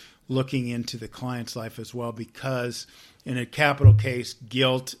means looking into the client's life as well, because in a capital case,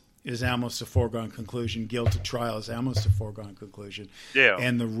 guilt is almost a foregone conclusion. Guilt at trial is almost a foregone conclusion. Yeah.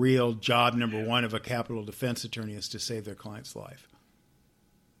 And the real job number one of a capital defense attorney is to save their client's life.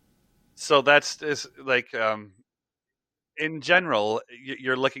 So that's like, in general,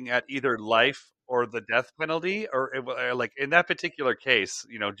 you're looking at either life or the death penalty, or like in that particular case,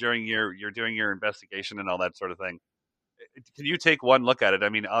 during you're doing your investigation and all that sort of thing. Can you take one look at it? I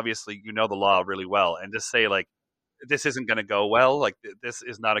mean, obviously, you know the law really well, and just say, like, this isn't going to go well. Like, this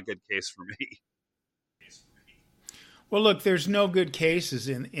is not a good case for me. Well, look, there's no good cases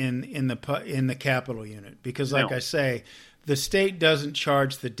in the capital unit because, like I say, the state doesn't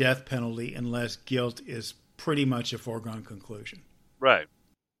charge the death penalty unless guilt is pretty much a foregone conclusion. Right.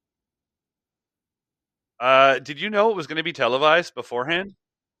 Did you know it was going to be televised beforehand?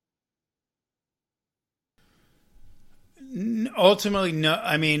 Ultimately, no.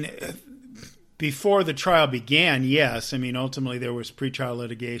 I mean, before the trial began, yes. I mean, ultimately there was pretrial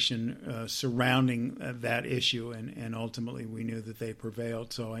litigation surrounding that issue, and ultimately we knew that they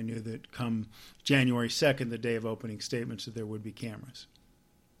prevailed. So I knew that come January 2nd, the day of opening statements, that there would be cameras.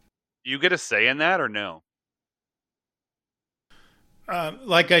 Do you get a say in that or no?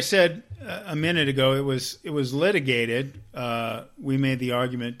 Like I said a minute ago, it was litigated. We made the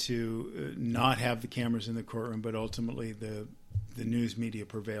argument to not have the cameras in the courtroom, but ultimately the news media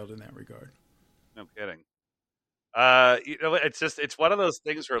prevailed in that regard. No kidding. It's one of those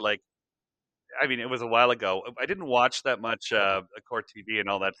things where, like, I mean, it was a while ago. I didn't watch that much court TV and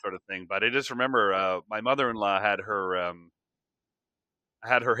all that sort of thing, but I just remember my mother-in-law had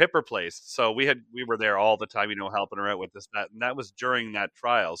her hip replaced. So we were there all the time, helping her out with this, that, and that was during that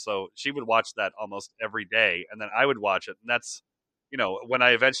trial. So she would watch that almost every day, and then I would watch it. And that's, when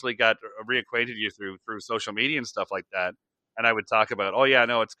I eventually got reacquainted you through social media and stuff like that, and I would talk about, oh yeah,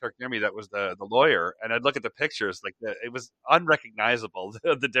 no, it's Kirk Nurmi, that was the lawyer, and I'd look at the pictures, like it was unrecognizable,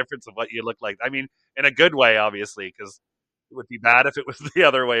 the difference of what you look like. I mean, in a good way, obviously, because it would be bad if it was the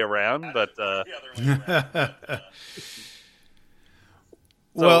other way around, but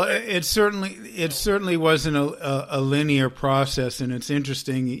well, it certainly wasn't a linear process, and it's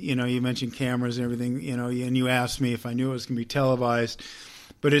interesting. You mentioned cameras and everything. And you asked me if I knew it was going to be televised,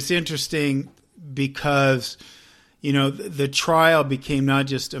 but it's interesting because the trial became not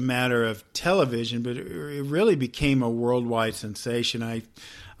just a matter of television, but it really became a worldwide sensation. I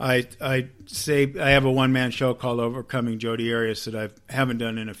say I have a one-man show called Overcoming Jodi Arias that I haven't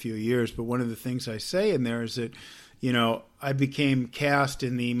done in a few years, but one of the things I say in there is that I became cast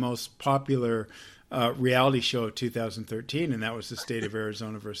in the most popular reality show of 2013, and that was the State of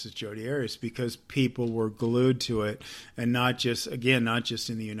Arizona versus Jodi Arias, because people were glued to it, and not just in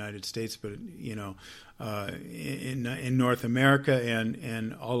the United States, but in North America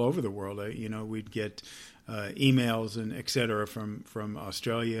and all over the world. We'd get emails and et cetera from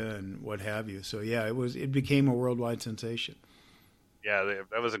Australia and what have you. So yeah, it became a worldwide sensation. Yeah,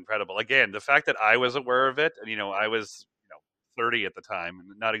 that was incredible. Again, the fact that I was aware of it, and I was 30 at the time,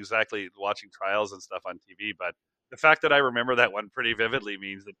 and not exactly watching trials and stuff on TV, but the fact that I remember that one pretty vividly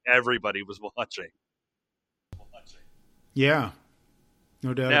means that everybody was watching. Yeah,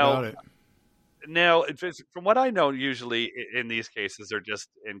 no doubt about it. Now, from what I know, usually in these cases, or just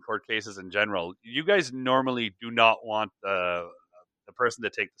in court cases in general, you guys normally do not want the person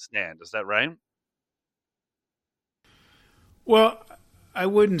to take the stand. Is that right? Well, I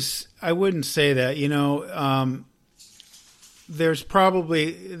wouldn't say that. There's probably,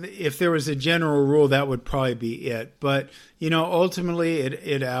 if there was a general rule, that would probably be it. But ultimately,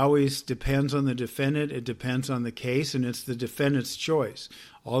 it always depends on the defendant. It depends on the case, and it's the defendant's choice.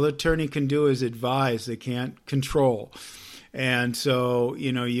 All the attorney can do is advise; they can't control. And so,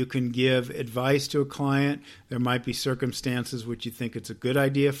 you can give advice to a client. There might be circumstances which you think it's a good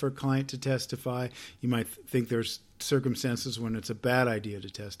idea for a client to testify. You might think there's circumstances when it's a bad idea to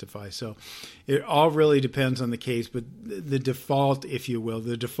testify. So it all really depends on the case. But the default, if you will,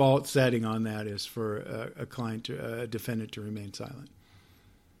 the default setting on that is for a defendant to remain silent.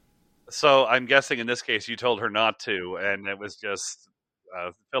 So I'm guessing in this case you told her not to, and it was just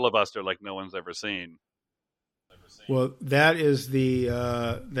filibuster like no one's ever seen. Well, that is the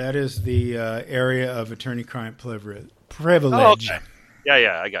area of attorney-client privilege. Oh, okay.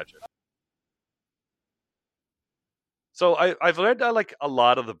 Yeah, I got you. So I've read like a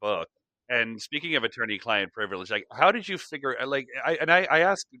lot of the book, and speaking of attorney-client privilege, like how did you figure? I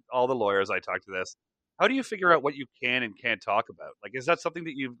ask all the lawyers I talk to this. How do you figure out what you can and can't talk about? Like, is that something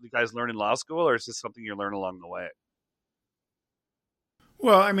that you guys learn in law school, or is this something you learn along the way?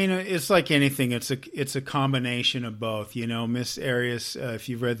 Well, I mean, it's like anything. It's a combination of both. Miss Arias, if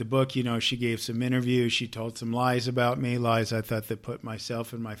you've read the book, she gave some interviews. She told some lies about me, lies I thought that put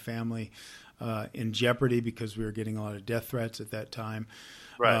myself and my family in jeopardy because we were getting a lot of death threats at that time.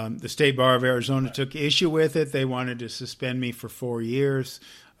 Right. The State Bar of Arizona took issue with it. They wanted to suspend me for 4 years.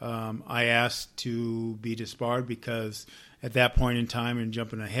 I asked to be disbarred because at that point in time, and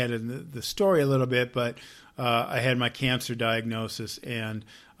jumping ahead in the story a little bit, but I had my cancer diagnosis, and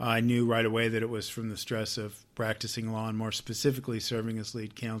I knew right away that it was from the stress of practicing law and more specifically serving as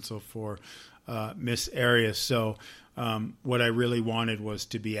lead counsel for Miss Arias. So what I really wanted was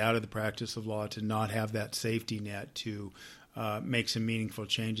to be out of the practice of law, to not have that safety net, to make some meaningful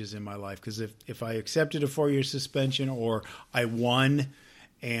changes in my life. Because if I accepted a 4-year suspension or I won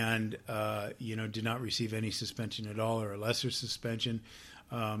and did not receive any suspension at all or a lesser suspension,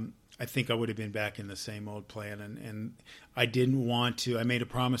 I think I would have been back in the same old plan. And I didn't want to. I made a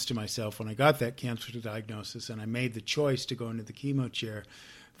promise to myself when I got that cancer diagnosis, and I made the choice to go into the chemo chair,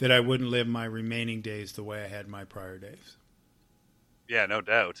 that I wouldn't live my remaining days the way I had my prior days. Yeah, no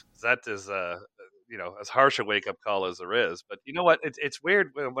doubt. That is, as harsh a wake up call as there is. But you know what? It's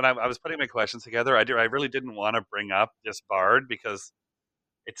weird when I was putting my questions together. I really didn't want to bring up disbarred because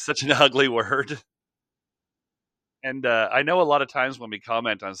it's such an ugly word. And I know a lot of times when we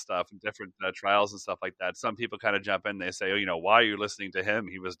comment on stuff and different trials and stuff like that, some people kind of jump in. They say, "Oh, why are you listening to him?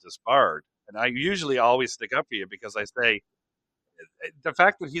 He was disbarred." And I usually always stick up for you because I say the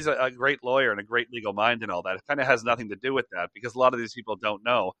fact that he's a great lawyer and a great legal mind and all that kind of has nothing to do with that, because a lot of these people don't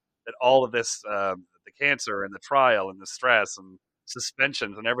know that all of this, the cancer and the trial and the stress and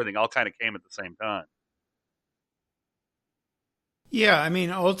suspensions and everything, all kind of came at the same time. Yeah, I mean,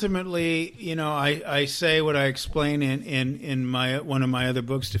 ultimately, I say what I explain in my one of my other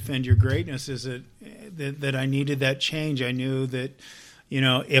books, Defend Your Greatness, is that I needed that change. I knew that,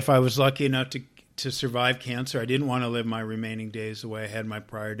 if I was lucky enough to survive cancer, I didn't want to live my remaining days the way I had my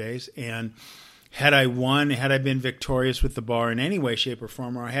prior days. And had I been victorious with the bar in any way, shape, or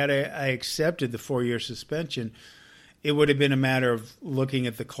form, or had I accepted the 4-year suspension, it would have been a matter of looking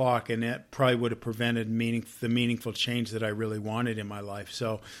at the clock, and that probably would have prevented the meaningful change that I really wanted in my life.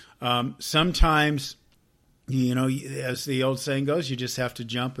 So sometimes, as the old saying goes, you just have to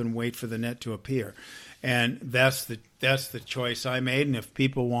jump and wait for the net to appear, and that's the choice I made. And if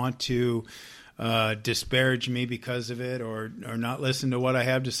people want to disparage me because of it, or not listen to what I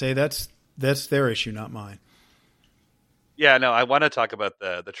have to say, that's their issue, not mine. Yeah, no, I want to talk about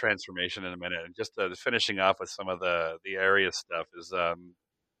the transformation in a minute, and just finishing off with some of the area stuff is a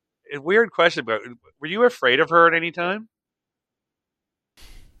weird question. But were you afraid of her at any time?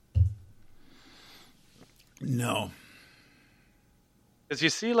 No. Because you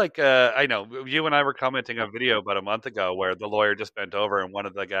see, like, I know you and I were commenting on a video about a month ago where the lawyer just bent over and one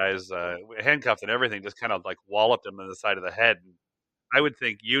of the guys, handcuffed and everything, just kind of like walloped him in the side of the head. And I would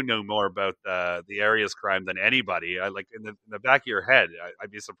think you knew more about the Arias crime than anybody. I like in the back of your head.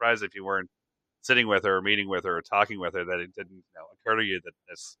 I'd be surprised if you weren't sitting with her, or meeting with her, or talking with her, that it didn't occur to you that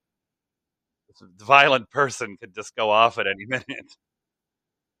this violent person could just go off at any minute.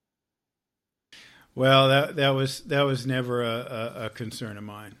 Well, that was never a concern of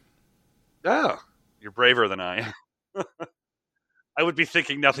mine. Oh, you're braver than I am. I would be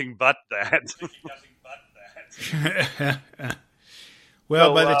thinking nothing but that.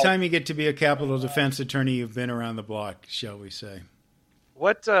 Well, So, by the time you get to be a capital defense attorney, you've been around the block, shall we say?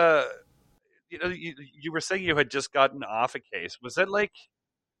 what you were saying you had just gotten off a case. Was it like,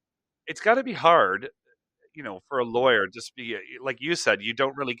 it's got to be hard, for a lawyer, just be like you said, you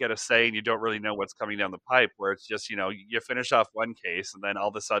don't really get a say and you don't really know what's coming down the pipe. Where it's just you finish off one case and then all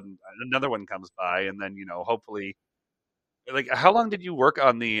of a sudden another one comes by, and then hopefully, like, how long did you work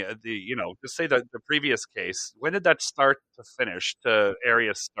on just say the previous case? When did that start to finish, to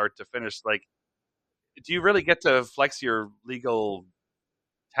area start to finish? Like, do you really get to flex your legal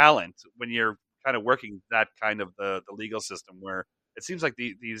talent when you're kind of working that kind of the legal system, where it seems like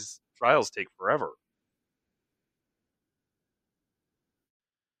these trials take forever?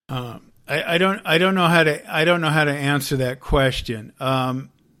 I don't know how to answer that question.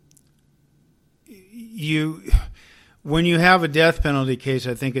 You When you have a death penalty case,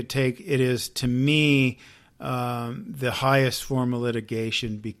 I think it is, to me, the highest form of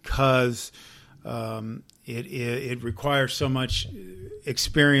litigation, because it requires so much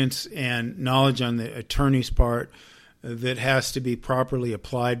experience and knowledge on the attorney's part that has to be properly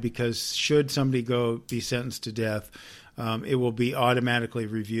applied. Because should somebody be sentenced to death, it will be automatically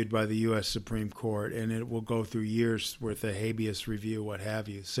reviewed by the U.S. Supreme Court, and it will go through years worth of habeas review, what have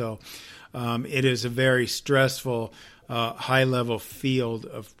you. So it is a very stressful, high-level field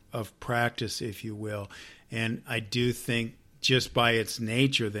of practice, if you will. And I do think, just by its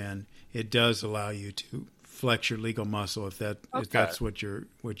nature, then it does allow you to flex your legal muscle, if that's what you're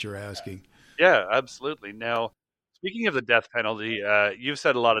asking. Yeah, absolutely. Now, speaking of the death penalty, you've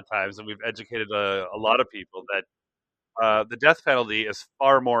said a lot of times, and we've educated a lot of people, that the death penalty is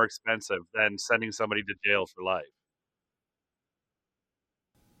far more expensive than sending somebody to jail for life.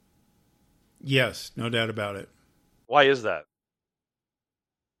 Yes, no doubt about it. Why is that?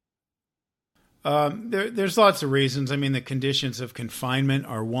 There's lots of reasons. I mean, the conditions of confinement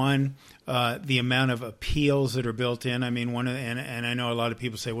are one. The amount of appeals that are built in. I mean, and I know a lot of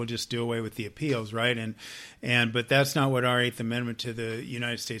people say, "Well, just do away with the appeals," right? But that's not what our Eighth Amendment to the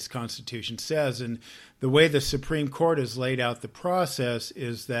United States Constitution says. And the way the Supreme Court has laid out the process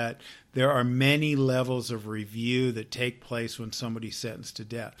is that there are many levels of review that take place when somebody's sentenced to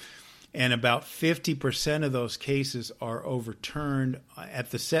death. And about 50% of those cases are overturned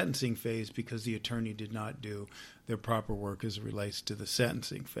at the sentencing phase because the attorney did not do their proper work as it relates to the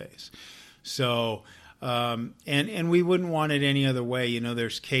sentencing phase. So, and we wouldn't want it any other way. You know,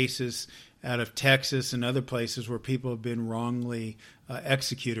 there's cases out of Texas and other places where people have been wrongly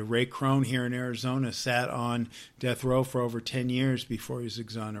executed. Ray Crone here in Arizona sat on death row for over 10 years before he was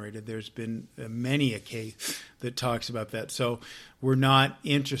exonerated. There's been many a case that talks about that. So we're not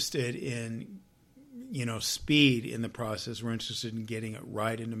interested in, you know, speed in the process. We're interested in getting it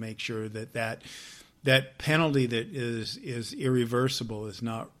right and to make sure that penalty that is irreversible is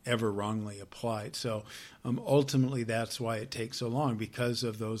not ever wrongly applied. So ultimately, that's why it takes so long, because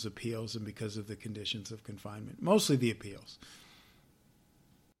of those appeals and because of the conditions of confinement, mostly the appeals.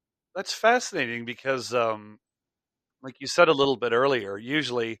 That's fascinating because, like you said a little bit earlier,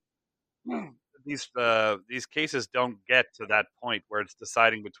 usually these cases don't get to that point where it's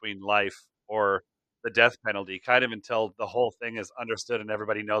deciding between life or the death penalty, kind of until the whole thing is understood and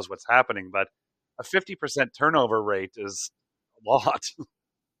everybody knows what's happening. But a 50% turnover rate is a lot.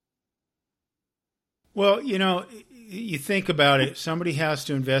 Well, you know, you think about it, somebody has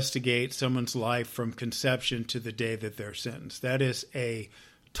to investigate someone's life from conception to the day that they're sentenced. That is a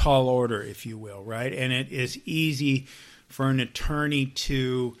tall order, if you will, right? And it is easy for an attorney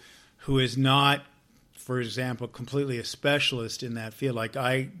who is not, for example, completely a specialist in that field. Like,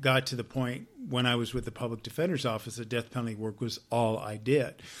 I got to the point when I was with the public defender's office that death penalty work was all I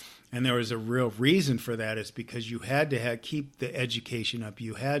did. And there was a real reason for that. Is because you had to keep the education up.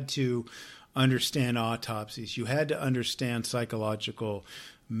 You had to understand autopsies. You had to understand psychological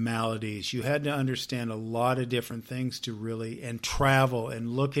maladies. You had to understand a lot of different things to really, and travel and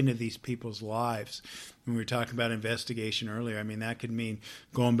look into these people's lives. When we were talking about investigation earlier, I mean, that could mean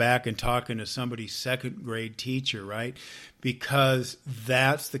going back and talking to somebody's second grade teacher, right? Because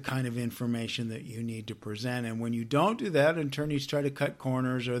that's the kind of information that you need to present. And when you don't do that, attorneys try to cut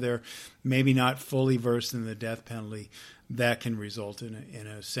corners, or they're maybe not fully versed in the death penalty. That can result in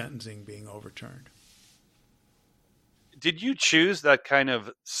a sentencing being overturned. Did you choose that kind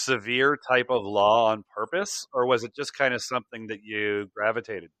of severe type of law on purpose, or was it just kind of something that you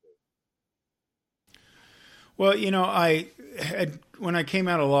gravitated to? Well, you know, when I came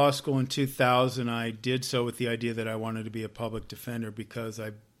out of law school in 2000, I did so with the idea that I wanted to be a public defender, because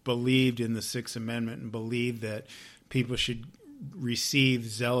I believed in the Sixth Amendment and believed that people should receive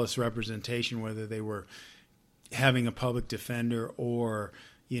zealous representation, whether they were having a public defender or,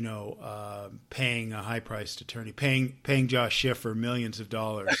 you know, paying a high-priced attorney, paying Josh Schiffer millions of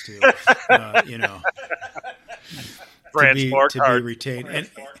dollars to, you know, to be retained.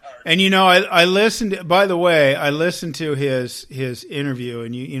 And you know, I listened. By the way, I listened to his interview,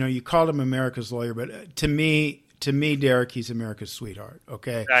 and you know, you called him America's lawyer, but to me, Derek, he's America's sweetheart.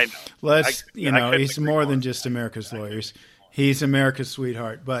 Okay, I know. He's more than just America's lawyers. He's America's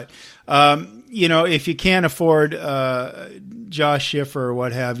sweetheart. But, you know, if you can't afford Josh Schiffer or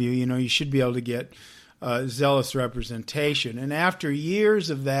what have you, you know, you should be able to get zealous representation. And after years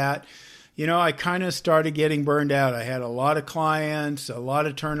of that, you know, I kind of started getting burned out. I had a lot of clients, a lot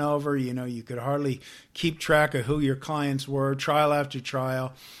of turnover. You know, you could hardly keep track of who your clients were, trial after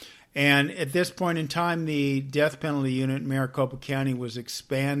trial. And at this point in time, the death penalty unit in Maricopa County was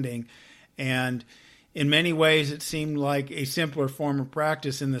expanding. And in many ways, it seemed like a simpler form of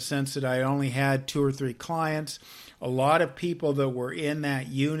practice, in the sense that I only had 2 or 3 clients. A lot of people that were in that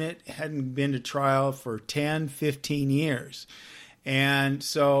unit hadn't been to trial for 10, 15 years. And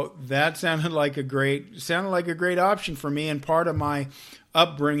so that sounded like a great option for me. And part of my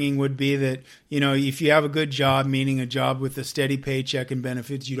upbringing would be that, you know, if you have a good job, meaning a job with a steady paycheck and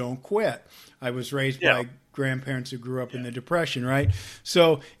benefits, you don't quit. I was raised by grandparents who grew up in the Depression, right?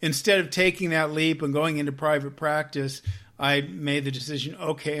 So instead of taking that leap and going into private practice, I made the decision,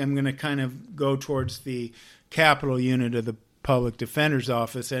 okay, I'm going to kind of go towards the capital unit of the public defender's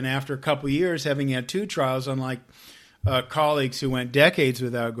office. And after a couple of years, having had 2 trials, unlike colleagues who went decades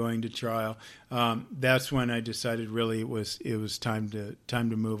without going to trial, that's when I decided really it was time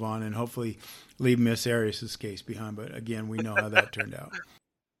to move on and hopefully leave Miss Arias' case behind. But again, we know how that turned out.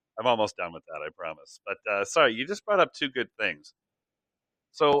 I'm almost done with that, I promise. But sorry, you just brought up 2 good things.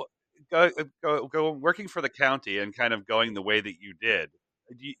 So, go working for the county and kind of going the way that you did.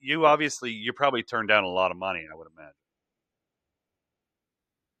 You obviously you probably turned down a lot of money, I would imagine.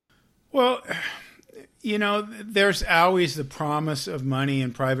 Well, there's always the promise of money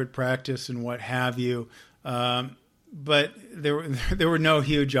in private practice and what have you. But there were no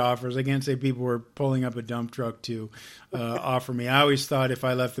huge offers. I can't say people were pulling up a dump truck to offer me. I always thought if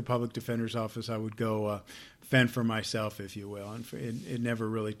I left the public defender's office, I would go fend for myself, if you will. And it never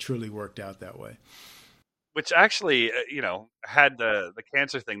really truly worked out that way. Which actually, had the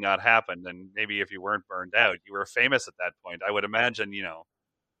cancer thing not happened, and maybe if you weren't burned out, you were famous at that point. I would imagine,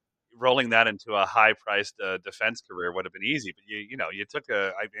 rolling that into a high priced defense career would have been easy. But you took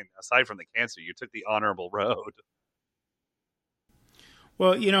I mean, aside from the cancer, you took the honorable road.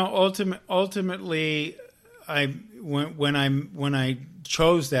 Well, ultimately, when I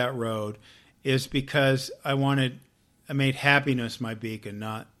chose that road, is because I made happiness my beacon,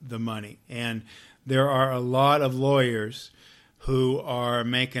 not the money. And there are a lot of lawyers who are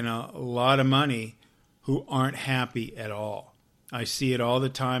making a lot of money who aren't happy at all. I see it all the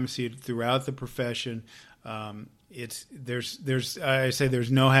time. I see it throughout the profession. I say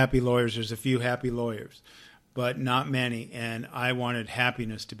there's no happy lawyers. There's a few happy lawyers, but not many. And I wanted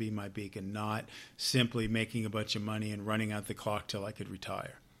happiness to be my beacon, not simply making a bunch of money and running out the clock till I could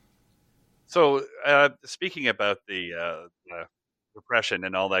retire. So, speaking about the depression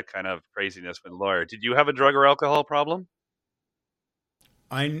and all that kind of craziness with lawyer, did you have a drug or alcohol problem?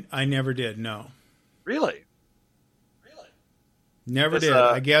 I never did. No. Really? Never This, did.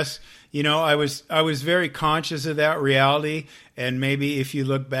 I guess I was very conscious of that reality, and maybe if you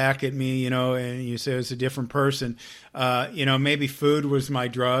look back at me, and you say it's a different person, maybe food was my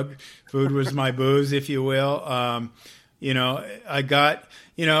drug, food was my booze, if you will. I got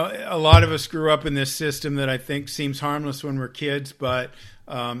a lot of us grew up in this system that I think seems harmless when we're kids, but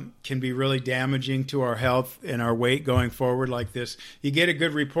can be really damaging to our health and our weight going forward. Like this, you get a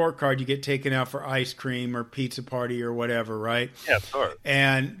good report card, you get taken out for ice cream or pizza party or whatever, right? Yeah, sure.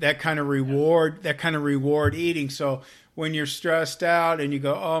 And that kind of reward eating. So when you're stressed out and you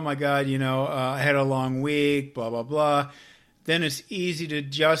go, oh my God, I had a long week, blah blah blah, then it's easy to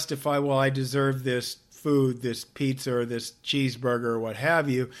justify, well, I deserve this food, this pizza or this cheeseburger or what have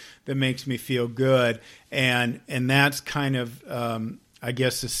you, that makes me feel good, and that's kind of I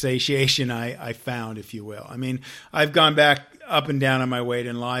guess the satiation I found, if you will. I mean, I've gone back up and down on my weight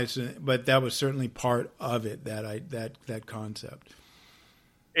in life, but that was certainly part of it, that concept.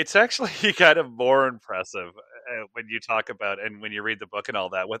 It's actually kind of more impressive when you talk about and when you read the book and all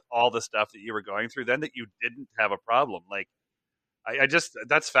that, with all the stuff that you were going through then, that you didn't have a problem. Like, I just,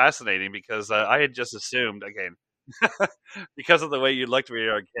 that's fascinating because I had just assumed, again, because of the way you looked when you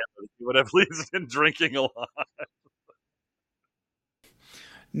were on camera, that you would have at least been drinking a lot.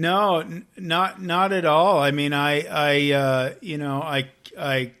 No, not at all. I mean, try.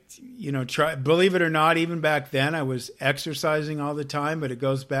 Believe it or not, even back then, I was exercising all the time. But it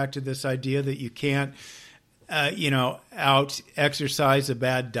goes back to this idea that you can't, out exercise a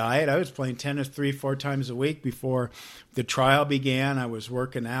bad diet. I was playing tennis 3-4 times a week before the trial began. I was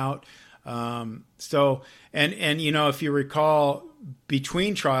working out. If you recall,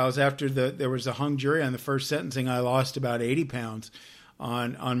 between trials, after there was a hung jury on the first sentencing, I lost about 80 pounds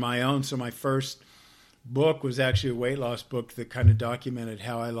on my own. So my first book was actually a weight loss book that kind of documented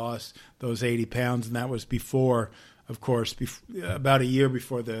how I lost those 80 pounds. And that was before, of course, about a year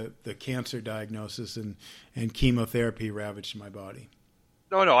before the cancer diagnosis and chemotherapy ravaged my body.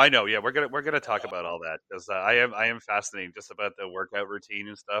 No, I know. Yeah, we're gonna talk about all that because I am fascinated just about the workout routine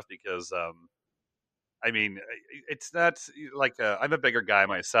and stuff because I mean, it's not like I'm a bigger guy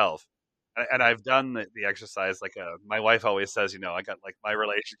myself, and I've done the exercise. Like my wife always says, I got like my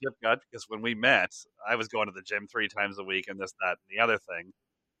relationship gut because when we met, I was going to the gym 3 times a week and this, that, and the other thing.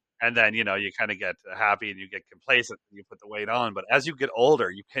 And then you kind of get happy and you get complacent and you put the weight on. But as you get older,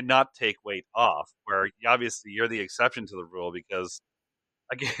 you cannot take weight off. Where obviously you're the exception to the rule because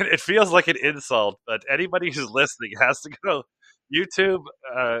again, it feels like an insult, but anybody who's listening has to go YouTube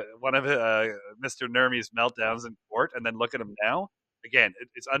one of Mr. Nurmi's meltdowns in court and then look at him now. Again,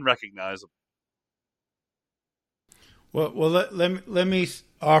 it's unrecognizable. Well, let me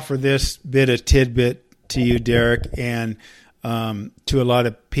offer this bit of tidbit to you, Derek, and to a lot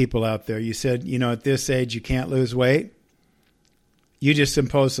of people out there. You said, at this age you can't lose weight. You just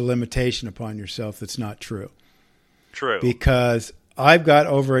imposed a limitation upon yourself that's not true. True. Because I've got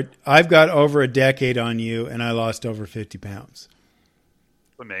over a decade on you, and I lost over 50 pounds.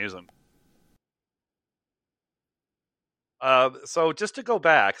 Amazing. So just to go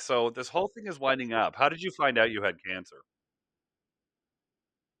back, so this whole thing is winding up. How did you find out you had cancer?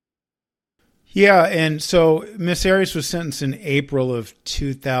 Yeah, and so Miss Arias was sentenced in April of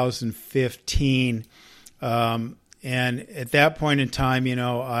 2015, and at that point in time,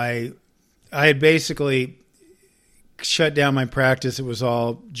 I had basically shut down my practice. It was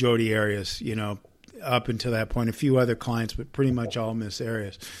all Jodi Arias, up until that point. A few other clients, but pretty much all Miss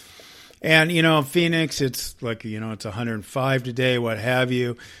Arias. And, Phoenix, it's like, it's 105 today, what have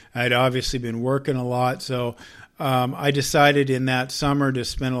you. I'd obviously been working a lot. So I decided in that summer to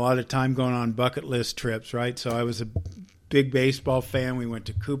spend a lot of time going on bucket list trips, right? So I was a big baseball fan. We went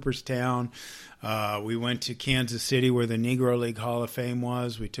to Cooperstown. We went to Kansas City where the Negro League Hall of Fame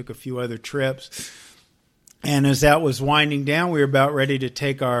was. We took a few other trips. And as that was winding down, we were about ready to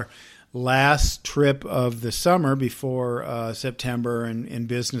take our last trip of the summer before September and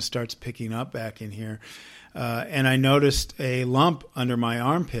business starts picking up back in here. And I noticed a lump under my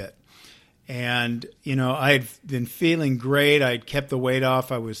armpit. And, I had been feeling great. I'd kept the weight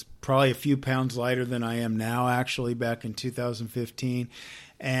off. I was probably a few pounds lighter than I am now, actually, back in 2015.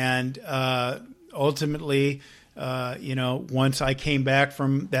 And ultimately, once I came back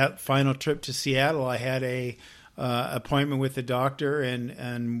from that final trip to Seattle, I had a appointment with the doctor,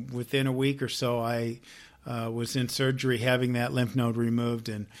 and within a week or so, I was in surgery having that lymph node removed,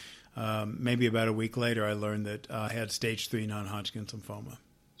 and maybe about a week later, I learned that I had stage 3 non-Hodgkin's lymphoma.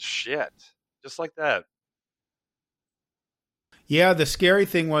 Shit, just like that. Yeah, the scary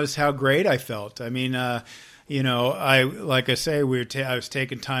thing was how great I felt. I mean, like I say, I was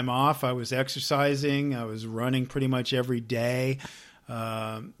taking time off. I was exercising. I was running pretty much every day.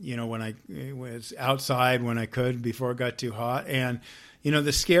 When I was outside when I could before it got too hot. And,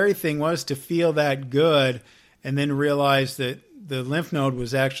 the scary thing was to feel that good and then realize that the lymph node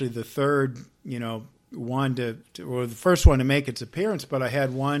was actually the third, one or the first one to make its appearance, but I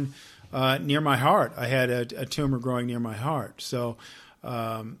had one near my heart. I had a tumor growing near my heart. So,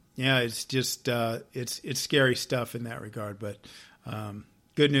 it's just, it's scary stuff in that regard, but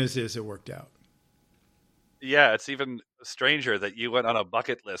good news is it worked out. Yeah, it's even stranger that you went on a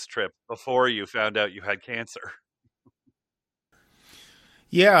bucket list trip before you found out you had cancer.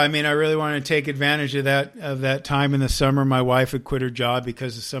 Yeah, I mean, I really wanted to take advantage of that time in the summer. My wife had quit her job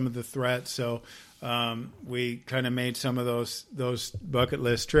because of some of the threats, so we kind of made some of those bucket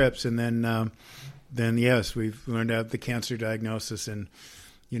list trips, and then yes, we've learned out the cancer diagnosis in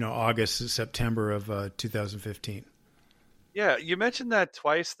August, September of 2015. Yeah, you mentioned that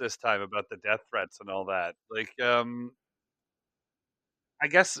twice this time about the death threats and all that. Like, I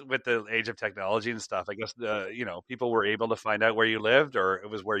guess with the age of technology and stuff, I guess people were able to find out where you lived, or it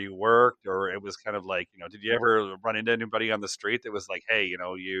was where you worked, or it was kind of like, did you ever run into anybody on the street that was like, hey, I'm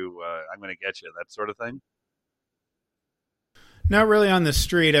going to get you, that sort of thing? Not really on the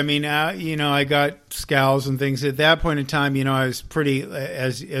street. I mean, I got scowls and things. At that point in time, I was pretty,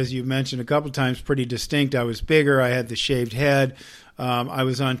 as you mentioned a couple of times, pretty distinct. I was bigger. I had the shaved head. I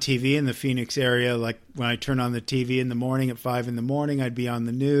was on TV in the Phoenix area. Like when I turn on the TV in the morning at 5 a.m, I'd be on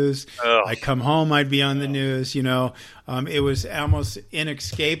the news. Ugh. I'd come home, I'd be on the news. It was almost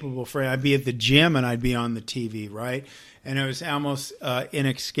inescapable. I'd be at the gym and I'd be on the TV, right? And it was almost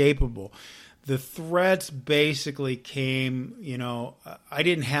inescapable. The threats basically came, I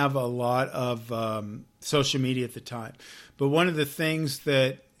didn't have a lot of social media at the time. But one of the things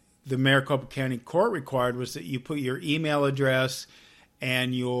that the Maricopa County Court required was that you put your email address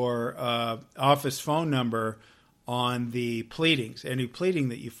and your office phone number on the pleadings, any pleading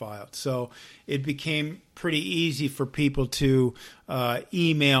that you filed. So it became pretty easy for people to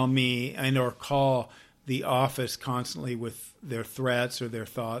email me and or call the office constantly with their threats or their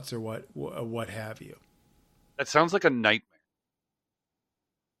thoughts or what have you. That sounds like a nightmare.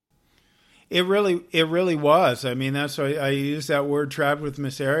 It really was. I mean, that's why I use that word "trapped with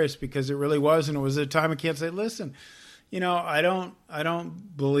Miss Arias" because it really was, and it was a time I can't say, listen, I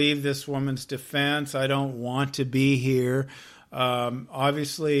don't believe this woman's defense. I don't want to be here.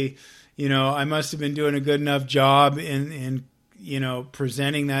 Obviously, I must have been doing a good enough job in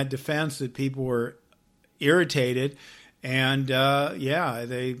presenting that defense that people were irritated, and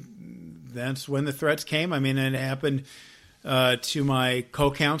that's when the threats came. I mean, it happened to my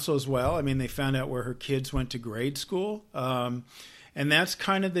co-counsel as well. I mean, they found out where her kids went to grade school, and that's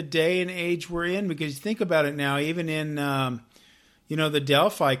kind of the day and age we're in. Because you think about it now, even in the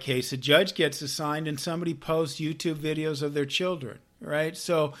Delphi case, a judge gets assigned and somebody posts YouTube videos of their children, right?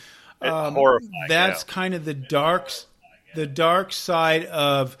 So that's kind of the dark side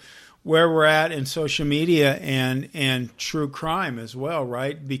of where we're at in social media and true crime as well,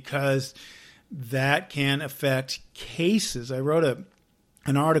 right? Because that can affect cases. I wrote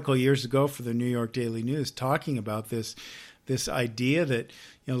an article years ago for the New York Daily News talking about this this idea that,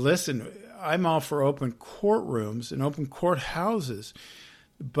 listen, I'm all for open courtrooms and open courthouses,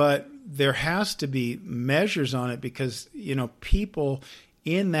 but there has to be measures on it because, people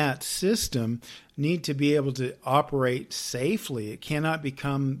in that system need to be able to operate safely. It cannot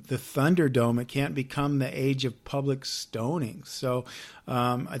become the Thunderdome. It can't become the age of public stoning. So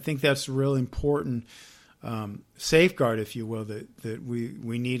I think that's a real important safeguard, if you will, that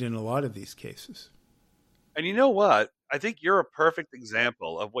we need in a lot of these cases. And you know what? I think you're a perfect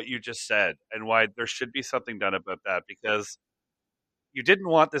example of what you just said and why there should be something done about that, because you didn't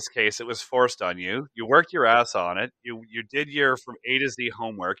want this case. It was forced on you. You worked your ass on it. You did your from A to Z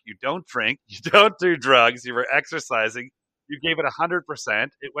homework. You don't drink. You don't do drugs. You were exercising. You gave it 100%.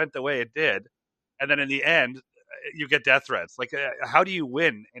 It went the way it did. And then in the end, you get death threats. Like, how do you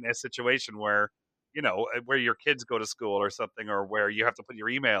win in a situation where, where your kids go to school or something, or where you have to put your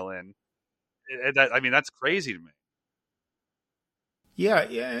email in? That's crazy to me. Yeah,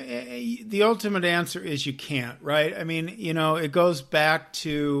 the ultimate answer is you can't, right? I mean, it goes back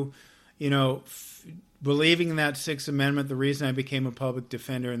to, believing in that Sixth Amendment, the reason I became a public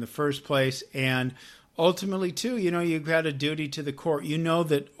defender in the first place. And ultimately, too, you've got a duty to the court. You know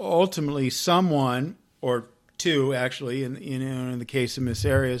that ultimately someone, or two, actually, in the case of Miss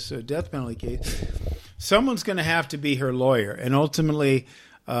Arias, a death penalty case, someone's going to have to be her lawyer. And ultimately,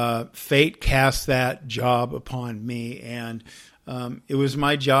 fate cast that job upon me. And it was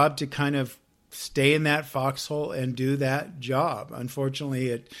my job to kind of stay in that foxhole and do that job.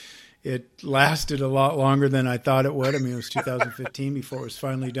 Unfortunately, it lasted a lot longer than I thought it would. I mean, it was 2015 before it was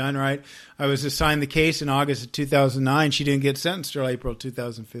finally done, right? I was assigned the case in August of 2009. She didn't get sentenced till April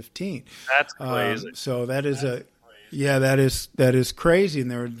 2015. That's crazy. So that is that is crazy.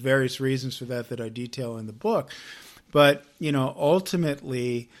 And there are various reasons for that I detail in the book. But,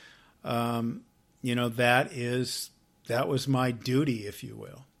 ultimately, that was my duty, if you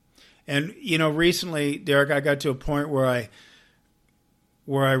will. And, recently, Derek, I got to a point where I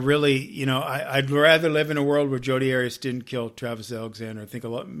really, I'd rather live in a world where Jodi Arias didn't kill Travis Alexander. I think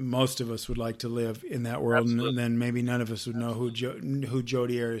most of us would like to live in that world, and then maybe none of us would know who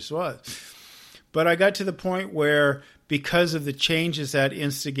Jodi Arias was. But I got to the point where, because of the changes that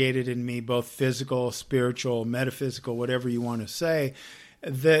instigated in me, both physical, spiritual, metaphysical, whatever you want to say,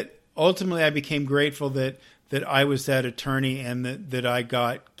 that ultimately I became grateful that I was that attorney and that I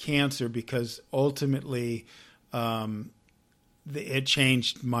got cancer, because ultimately it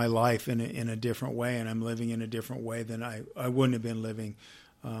changed my life in a different way, and I'm living in a different way than I wouldn't have been living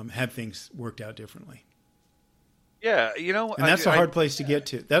had things worked out differently. Yeah, and that's a hard place to get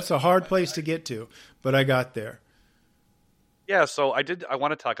to. That's a hard place to get to, but I got there. Yeah, so I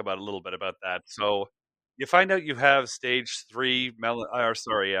want to talk about a little bit about that. So you find out you have stage 3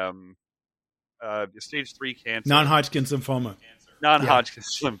 stage 3 cancer, non-Hodgkin's lymphoma.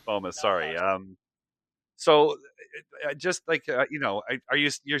 Non-Hodgkin's lymphoma. Sorry. So just like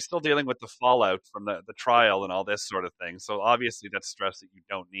you're still dealing with the fallout from the trial and all this sort of thing. So obviously that's stress that you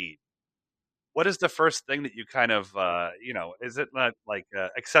don't need. What is the first thing that you kind of, is it not like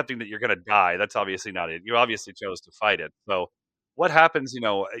accepting that you're going to die? That's obviously not it. You obviously chose to fight it. So what happens,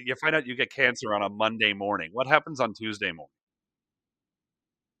 you find out you get cancer on a Monday morning. What happens on Tuesday morning?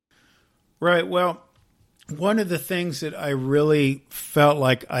 Right. Well, one of the things that I really felt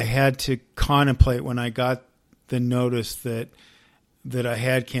like I had to contemplate when I got the notice that I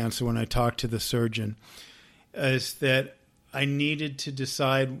had cancer, when I talked to the surgeon, is that I needed to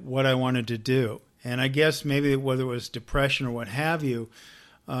decide what I wanted to do. And I guess maybe whether it was depression or what have you,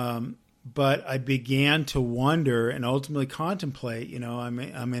 but I began to wonder and ultimately contemplate,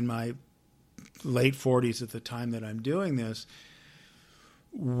 I'm in my late 40s at the time that I'm doing this.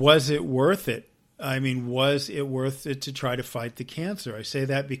 Was it worth it? I mean, was it worth it to try to fight the cancer? I say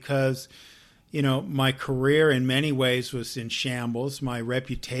that because, my career in many ways was in shambles. My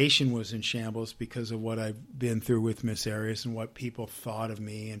reputation was in shambles because of what I've been through with Miss Arias and what people thought of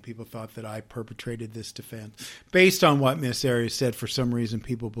me, and people thought that I perpetrated this defense. Based on what Miss Arias said, for some reason,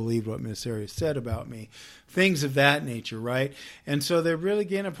 people believed what Miss Arias said about me. Things of that nature, right? And so they're really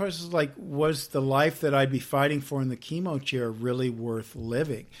getting a person like, was the life that I'd be fighting for in the chemo chair really worth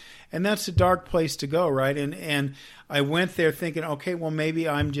living? And that's a dark place to go, right? And I went there thinking, okay, well, maybe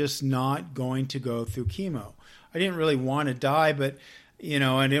I'm just not going to go through chemo. I didn't really want to die, but,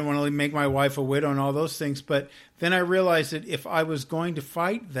 I didn't want to make my wife a widow and all those things. But then I realized that if I was going to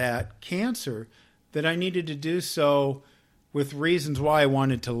fight that cancer, that I needed to do so with reasons why I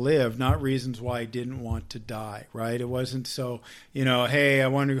wanted to live, not reasons why I didn't want to die, right? It wasn't so, hey, I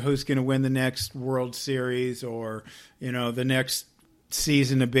wonder who's going to win the next World Series, or, the next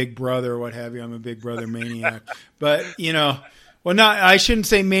season of Big Brother or what have you. I'm a Big Brother maniac. But, well, I shouldn't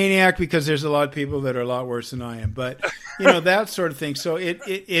say maniac because there's a lot of people that are a lot worse than I am. But, that sort of thing. So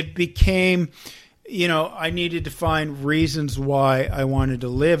it became, I needed to find reasons why I wanted to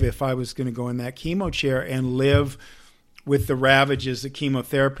live if I was going to go in that chemo chair and live with the ravages that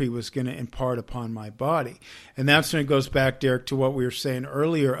chemotherapy was going to impart upon my body. And that's when it goes back, Derek, to what we were saying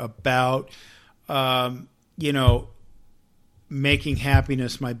earlier about, making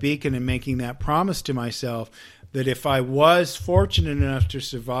happiness my beacon and making that promise to myself that if I was fortunate enough to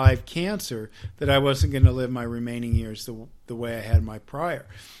survive cancer, that I wasn't going to live my remaining years the way I had my prior.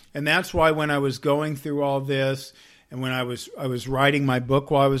 And that's why when I was going through all this, and when I was writing my book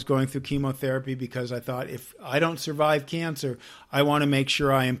while I was going through chemotherapy, because I thought if I don't survive cancer, I want to make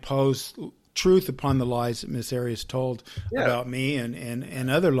sure I impose truth upon the lies that Miss Arias told about me and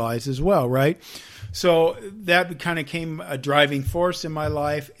other lies as well, right? So that kind of became a driving force in my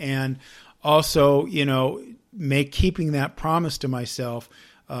life, and also, keeping that promise to myself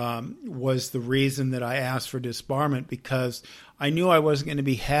was the reason that I asked for disbarment, because I knew I wasn't going to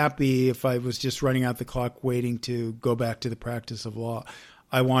be happy if I was just running out the clock waiting to go back to the practice of law.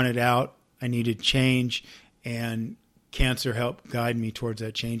 I wanted out. I needed change, and cancer helped guide me towards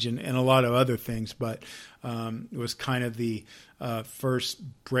that change and a lot of other things. But it was kind of the first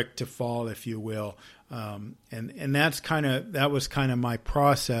brick to fall, if you will. And that was kind of my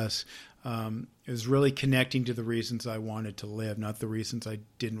process. It was really connecting to the reasons I wanted to live, not the reasons I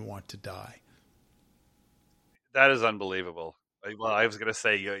didn't want to die. That is unbelievable. Well, I was going to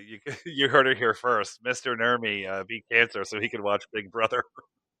say, you heard it here first. Mr. Nurmi beat cancer so he could watch Big Brother.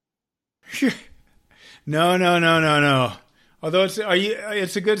 No. Although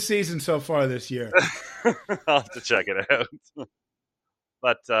it's a good season so far this year. I'll have to check it out.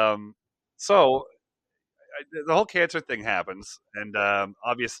 But so the whole cancer thing happens, and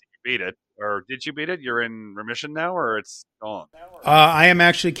obviously you beat it. Or did you beat it? You're in remission now, or it's gone? I am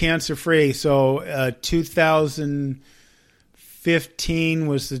actually cancer-free. So 2015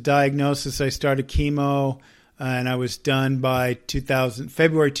 was the diagnosis. I started chemo, and I was done by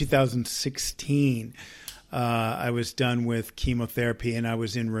February 2016. I was done with chemotherapy, and I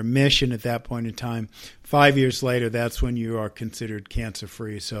was in remission at that point in time. 5 years later, that's when you are considered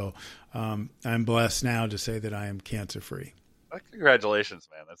cancer-free. So I'm blessed now to say that I am cancer-free. Congratulations,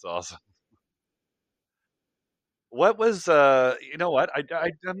 man. That's awesome. What was what?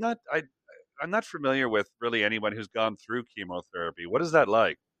 I'm not familiar with really anyone who's gone through chemotherapy. What is that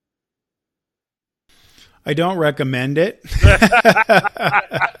like? I don't recommend it.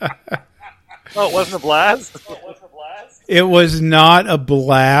 Oh, it wasn't a blast? It was not a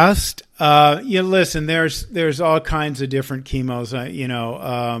blast. Listen, there's all kinds of different chemos. I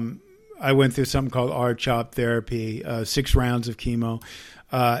went through something called R-CHOP therapy, 6 rounds of chemo.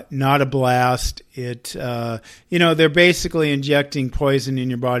 Not a blast. They're basically injecting poison in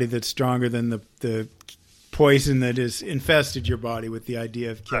your body that's stronger than the poison that has infested your body, with the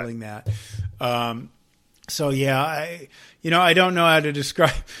idea of killing that. So yeah, I don't know how to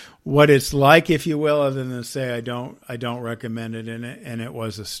describe what it's like, if you will, other than to say I don't recommend it, and it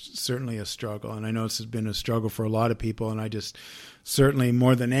was certainly a struggle, and I know it's been a struggle for a lot of people, and I just certainly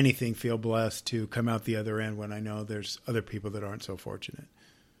more than anything feel blessed to come out the other end when I know there's other people that aren't so fortunate.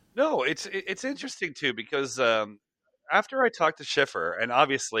 No, it's interesting too, because after I talked to Schiffer, and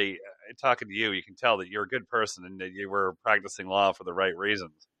obviously talking to you, you can tell that you're a good person and that you were practicing law for the right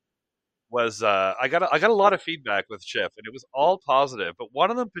reasons. I got a lot of feedback with Schiff, and it was all positive, but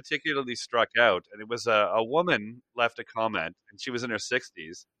one of them particularly struck out, and it was a woman left a comment, and she was in her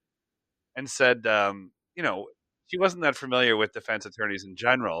 60s, and said, she wasn't that familiar with defense attorneys in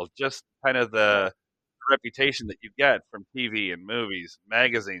general, just kind of the reputation that you get from TV and movies,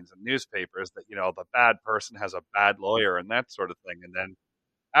 magazines and newspapers that, the bad person has a bad lawyer and that sort of thing. And then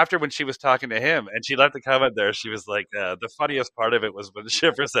after, when she was talking to him and she left the comment there, she was like, the funniest part of it was when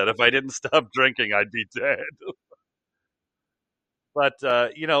Schiffer said, if I didn't stop drinking, I'd be dead. But,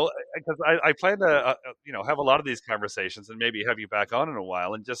 because I plan to, have a lot of these conversations and maybe have you back on in a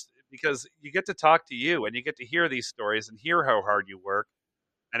while. And just because you get to talk to you and you get to hear these stories and hear how hard you work.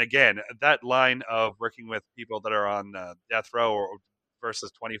 And again, that line of working with people that are on death row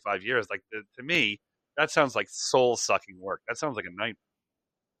versus 25 years, like to me, that sounds like soul-sucking work. That sounds like a nightmare.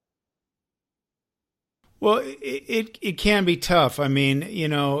 Well, it can be tough. I mean,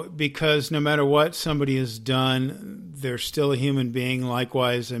 because no matter what somebody has done, they're still a human being.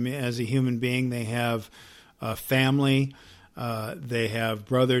 Likewise, I mean, as a human being, they have a family, they have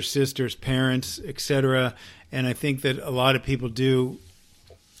brothers, sisters, parents, etc. And I think that a lot of people do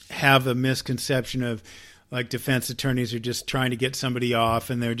have a misconception of like defense attorneys are just trying to get somebody off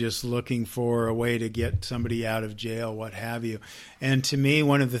and they're just looking for a way to get somebody out of jail, what have you. And to me,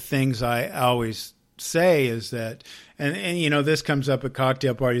 one of the things I always say is that, and you know, this comes up at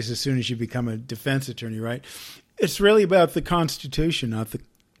cocktail parties as soon as you become a defense attorney, right? It's really about the Constitution,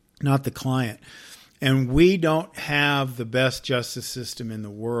 not the client. And we don't have the best justice system in the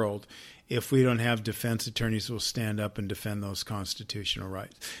world if we don't have defense attorneys who will stand up and defend those constitutional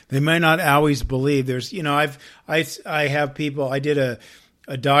rights. They may not always believe. There's, you know, I have people. I did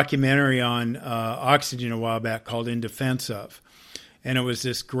a documentary on oxygen a while back called "In Defense of," and it was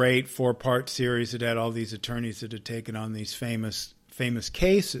this great 4-part series that had all these attorneys that had taken on these famous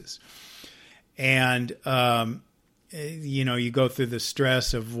cases, and you know, you go through the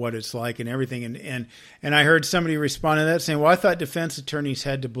stress of what it's like and everything. And I heard somebody respond to that saying, well, I thought defense attorneys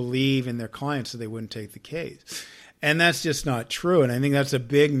had to believe in their clients so they wouldn't take the case. And that's just not true. And I think that's a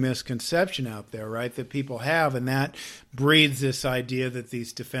big misconception out there, right, that people have. And that breeds this idea that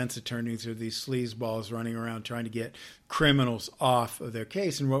these defense attorneys are these sleazeballs running around trying to get criminals off of their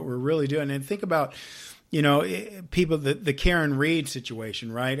case. And what we're really doing, and think about, you know, people, the Karen Reed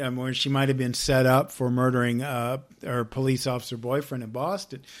situation, right? Where she might have been set up for murdering her police officer boyfriend in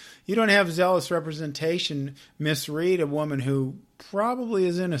Boston. You don't have zealous representation. Miss Reed, a woman who probably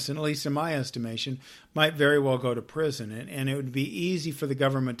is innocent, at least in my estimation, might very well go to prison. And it would be easy for the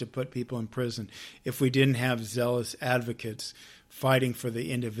government to put people in prison if we didn't have zealous advocates fighting for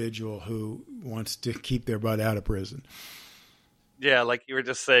the individual who wants to keep their butt out of prison. Yeah, like you were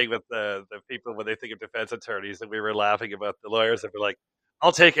just saying with the people when they think of defense attorneys, and we were laughing about the lawyers that were like,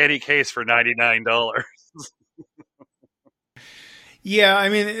 "I'll take any case for $99." Yeah, I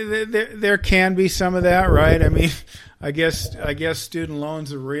mean, there can be some of that, right? I mean, I guess student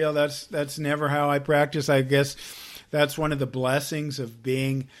loans are real. That's never how I practice. I guess that's one of the blessings of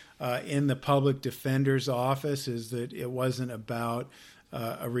being in the public defender's office, is that it wasn't about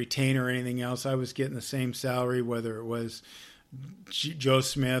a retainer or anything else. I was getting the same salary whether it was Joe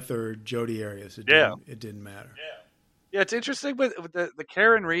Smith or Jodi Arias. It didn't matter. Yeah, it's interesting with the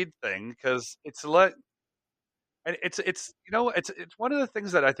Karen Reed thing, because it's like, and it's you know, it's one of the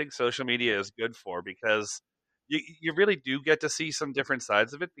things that I think social media is good for, because you really do get to see some different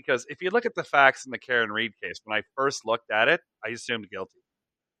sides of it. Because if you look at the facts in the Karen Reed case, when I first looked at it, I assumed guilty.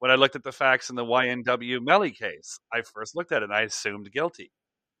 When I looked at the facts in the YNW Melly case, I first looked at it and I assumed guilty.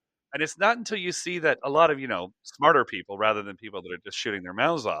 And it's not until you see that a lot of, you know, smarter people, rather than people that are just shooting their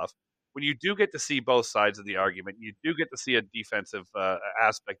mouths off, when you do get to see both sides of the argument, you do get to see a defensive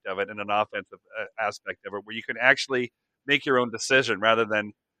aspect of it and an offensive aspect of it, where you can actually make your own decision rather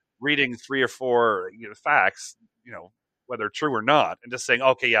than reading 3 or 4 facts, you know, whether true or not, and just saying,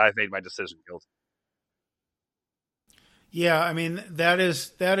 okay, yeah, I've made my decision guilty. Yeah, I mean, that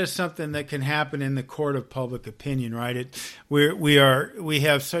is something that can happen in the court of public opinion, right? We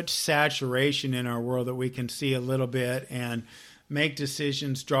have such saturation in our world that we can see a little bit and make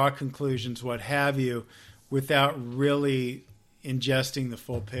decisions, draw conclusions, what have you, without really ingesting the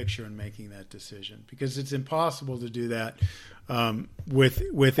full picture and making that decision, because it's impossible to do that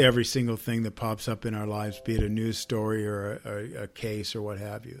with every single thing that pops up in our lives, be it a news story or a case or what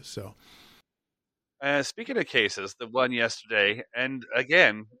have you. So. Speaking of cases, the one yesterday, and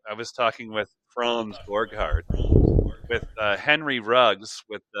again, I was talking with Franz Borghardt, with Henry Ruggs,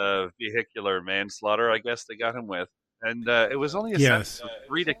 with vehicular manslaughter, I guess they got him with. And it was only a sentence of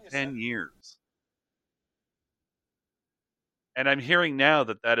 3 to 10 years. And I'm hearing now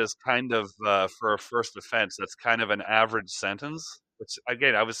that is kind of, for a first offense, that's kind of an average sentence, which,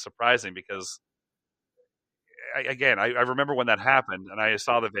 again, I was surprising, because I remember when that happened, and I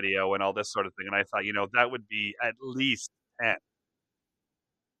saw the video and all this sort of thing, and I thought, you know, that would be at least 10.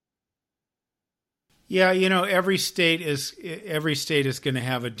 Yeah, you know, every state is going to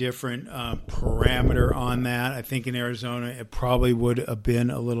have a different parameter on that. I think in Arizona, it probably would have been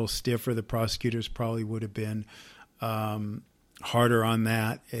a little stiffer. The prosecutors probably would have been harder on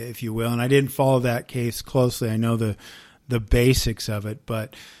that, if you will. And I didn't follow that case closely. I know the basics of it,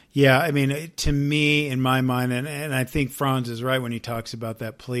 but yeah, I mean, to me, in my mind, and I think Franz is right when he talks about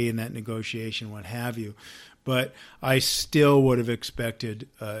that plea and that negotiation, what have you. But I still would have expected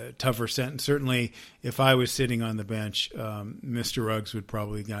a tougher sentence. Certainly, if I was sitting on the bench, Mr. Ruggs would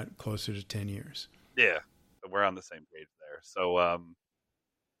probably got closer to 10 years. Yeah, we're on the same page there. So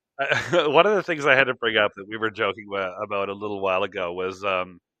one of the things I had to bring up that we were joking about a little while ago was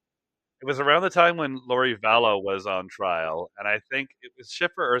it was around the time when Lori Vallow was on trial, and I think it was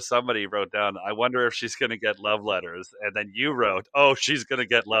Schiffer or somebody wrote down, I wonder if she's going to get love letters. And then you wrote, oh, she's going to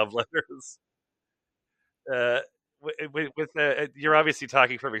get love letters. you're obviously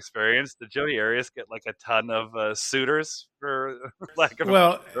talking from experience. Did Jodi Arias get like a ton of suitors, for lack of a better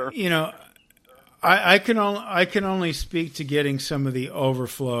Well, term? you know, I can only speak to getting some of the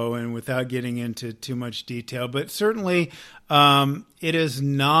overflow and without getting into too much detail, but certainly it is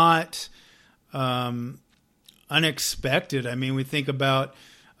not unexpected. I mean, we think about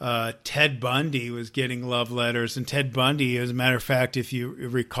Ted Bundy was getting love letters, and Ted Bundy, as a matter of fact, if you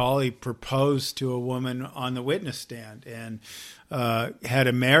recall, he proposed to a woman on the witness stand and had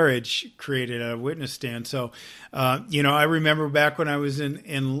a marriage created at a witness stand. So, I remember back when I was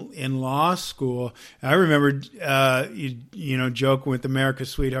in law school, I remember joking with America's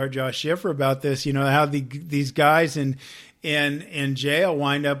sweetheart Josh Schiffer about this. You know how these guys in jail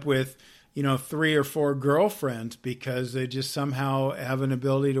wind up with 3 or 4 girlfriends because they just somehow have an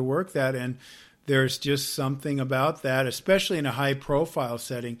ability to work that. And there's just something about that, especially in a high profile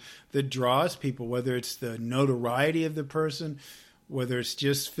setting, that draws people, whether it's the notoriety of the person, whether it's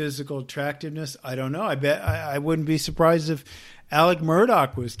just physical attractiveness. I don't know. I bet I wouldn't be surprised if Alec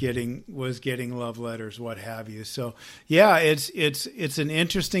Murdoch was getting love letters, what have you. So yeah, it's an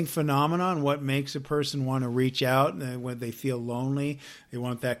interesting phenomenon. What makes a person want to reach out when they feel lonely, they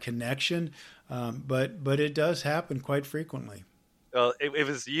want that connection. But it does happen quite frequently. Well, it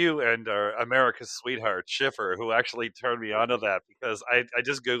was you and America's sweetheart Schiffer who actually turned me onto that, because I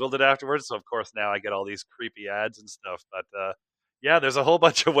just Googled it afterwards. So of course now I get all these creepy ads and stuff. But yeah, there's a whole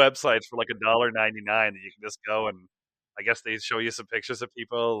bunch of websites for like $1.99 that you can just go, and I guess they show you some pictures of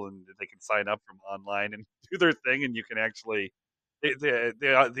people and they can sign up from online and do their thing, and you can actually.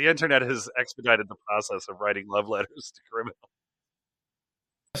 The internet has expedited the process of writing love letters to criminals.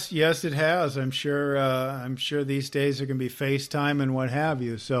 Yes, it has. I'm sure. I'm sure these days are going to be FaceTime and what have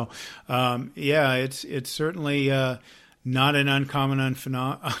you. So, yeah, it's certainly not an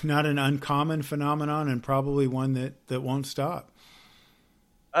not an uncommon phenomenon, and probably one that won't stop.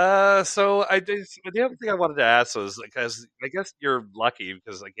 So the other thing I wanted to ask was, because I guess you're lucky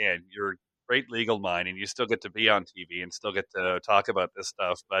because, again, you're a great legal mind and you still get to be on TV and still get to talk about this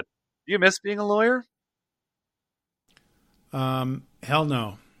stuff. But do you miss being a lawyer? Hell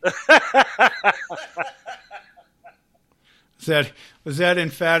no. Was that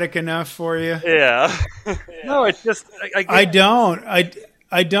emphatic enough for you? Yeah. No, it's just I don't.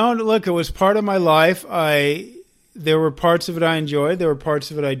 I don't look. It was part of my life. There were parts of it I enjoyed. There were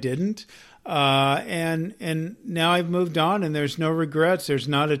parts of it I didn't. And now I've moved on, and there's no regrets. There's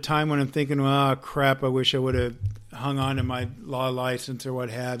not a time when I'm thinking, "Oh crap, I wish I would have hung on to my law license or what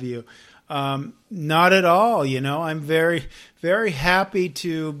have you." Not at all. I'm very, very happy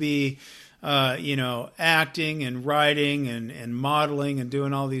to be, acting and writing and modeling and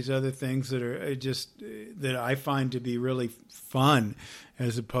doing all these other things that are just that I find to be really fun,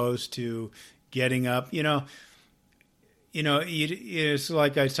 as opposed to getting up. It's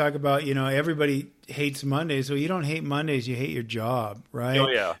like I talk about. Everybody hates Mondays. Well, you don't hate Mondays. You hate your job, right? oh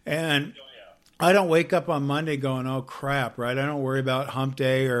yeah. And I don't wake up on Monday going, "Oh crap!" Right? I don't worry about Hump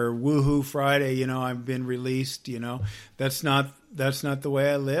Day or Woohoo Friday. I've been released. That's not the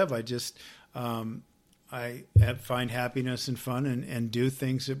way I live. I just find happiness and fun and do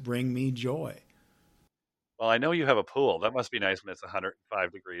things that bring me joy. Well, I know you have a pool. That must be nice when it's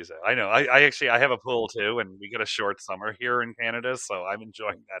 105 degrees out. I know. I actually I have a pool too, and we get a short summer here in Canada, so I'm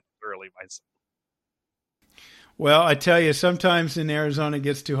enjoying that thoroughly myself. Well, I tell you, sometimes in Arizona it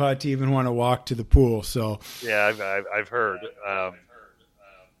gets too hot to even want to walk to the pool. So Yeah, I've heard.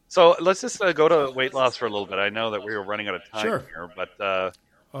 So let's just go to weight loss for a little bit. I know that we were running out of time sure. here, but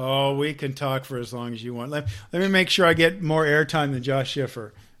Oh, we can talk for as long as you want. Let me make sure I get more airtime than Josh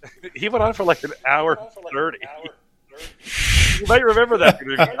Schiffer. he went on for like an hour 30. You might remember that.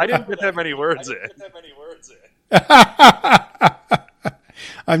 I didn't get that many words in.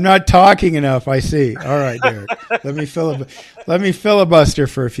 I'm not talking enough. I see. All right, Derek. Let me filibuster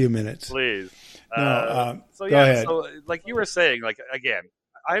for a few minutes. Please. So go yeah. ahead. So like you were saying, like again,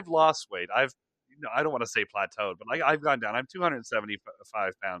 I've lost weight. I don't want to say plateaued, but I've gone down. I'm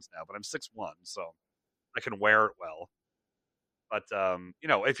 275 pounds now, but I'm 6'1", so I can wear it well. But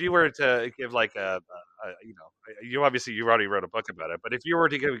if you were to give like you already wrote a book about it. But if you were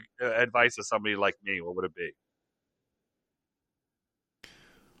to give advice to somebody like me, what would it be?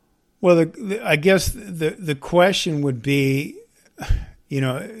 Well, I guess the question would be,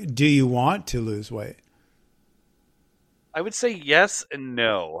 do you want to lose weight? I would say yes and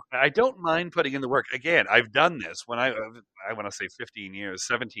no. I don't mind putting in the work. Again, I've done this when I want to say 15 years,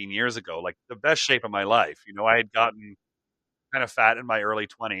 17 years ago, like the best shape of my life. I had gotten kind of fat in my early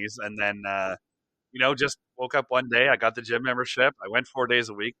 20s, and then Just woke up one day. I got the gym membership. I went 4 days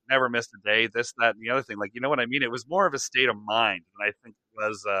a week, never missed a day. This, that, and the other thing. Like, you know what I mean? It was more of a state of mind than I think it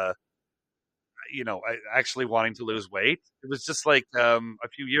was. Actually wanting to lose weight. It was just like a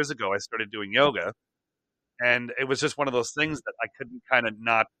few years ago, I started doing yoga, and it was just one of those things that I couldn't kind of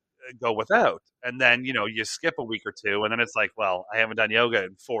not go without. And then you skip a week or two, and then it's like, well, I haven't done yoga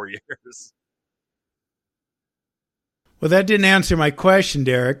in 4 years. Well, that didn't answer my question,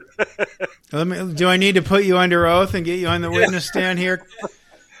 Derek. Do I need to put you under oath and get you on the witness stand here?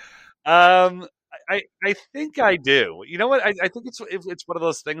 I think I do. You know what? I think it's one of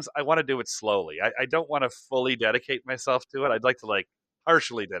those things. I want to do it slowly. I don't want to fully dedicate myself to it. I'd like to like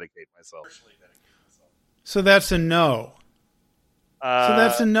partially dedicate myself. So that's a no. So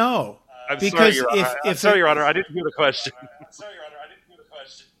that's a no. I'm because sorry, Your Honor. I didn't hear the question.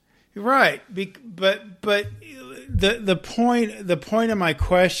 Right, but the point of my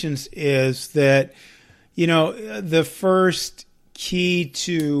questions is that the first key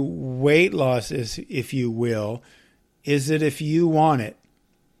to weight loss is, if you will, is that if you want it,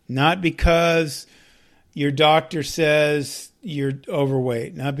 not because your doctor says you're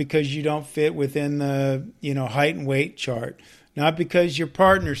overweight, not because you don't fit within the height and weight chart, not because your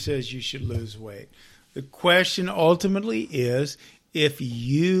partner says you should lose weight. The question ultimately is if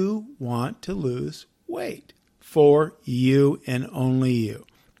you want to lose weight for you and only you.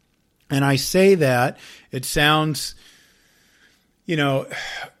 And I say that, it sounds,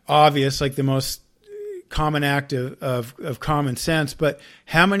 obvious, like the most common act of common sense, but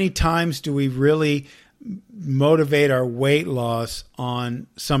how many times do we really motivate our weight loss on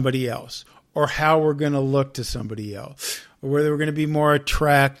somebody else, or how we're going to look to somebody else, or whether we're going to be more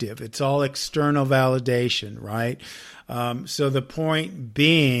attractive? It's all external validation, right? So the point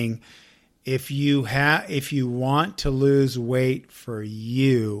being, if you want to lose weight for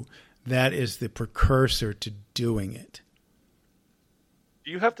you, that is the precursor to doing it. Do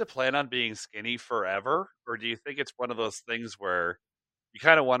you have to plan on being skinny forever? Or do you think it's one of those things where you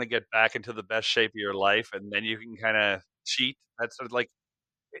kind of want to get back into the best shape of your life and then you can kind of cheat? That's sort of like,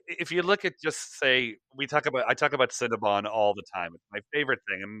 if you look at, just say, I talk about Cinnabon all the time. It's my favorite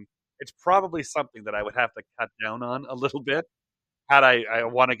thing. And it's probably something that I would have to cut down on a little bit had I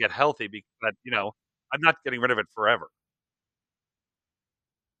want to get healthy, because, I'm not getting rid of it forever.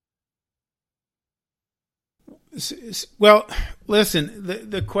 Well, listen,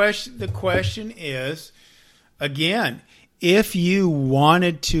 the question is, again, if you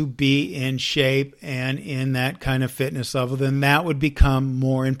wanted to be in shape and in that kind of fitness level, then that would become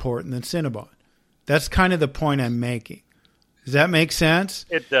more important than Cinnabon. That's kind of the point I'm making. Does that make sense?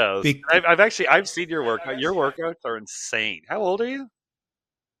 It does. I've seen your workout. Your workouts are insane. How old are you?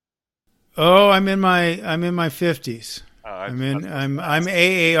 Oh, I'm in my 50s. I'm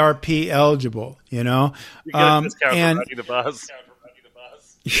AARP eligible, You get a discount for riding the bus.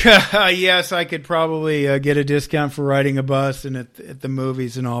 Yeah, yes, I could probably get a discount for riding a bus and at the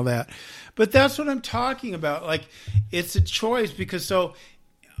movies and all that. But that's what I'm talking about. Like, it's a choice, because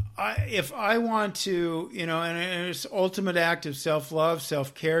if I want to, and it's ultimate act of self-love,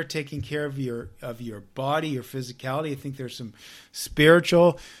 self-care, taking care of your body, your physicality. I think there's some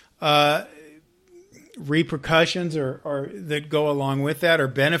spiritual repercussions or that go along with that, or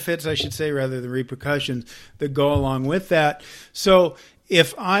benefits, I should say, rather than repercussions that go along with that. So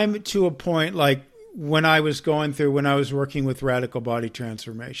if I'm to a point like when I was working with radical body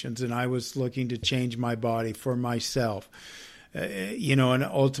transformations and I was looking to change my body for myself, an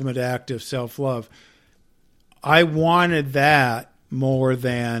ultimate act of self-love, I wanted that more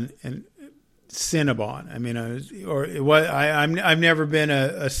than Cinnabon. I mean, I've never been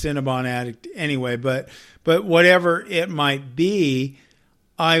a Cinnabon addict anyway, but whatever it might be,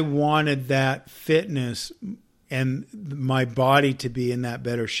 I wanted that fitness and my body to be in that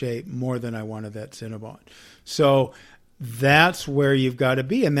better shape more than I wanted that Cinnabon. So that's where you've got to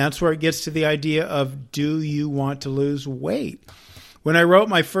be, and that's where it gets to the idea of, do you want to lose weight? When I wrote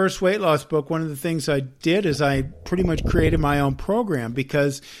my first weight loss book, one of the things I did is I pretty much created my own program,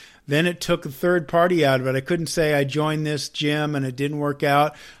 because then it took a third party out of it. I couldn't say I joined this gym and it didn't work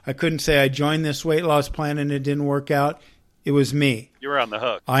out. I couldn't say I joined this weight loss plan and it didn't work out. It was me. You were on the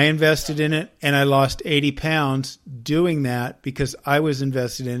hook. I invested in it, and I lost 80 pounds doing that because I was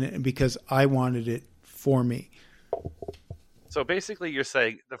invested in it and because I wanted it for me. So basically you're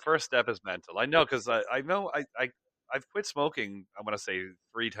saying the first step is mental. I know, because I've quit smoking, I want to say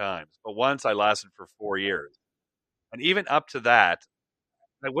 3 times, but once I lasted for 4 years. And even up to that,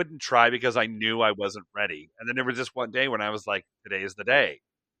 I wouldn't try because I knew I wasn't ready. And then there was just one day when I was like, today is the day.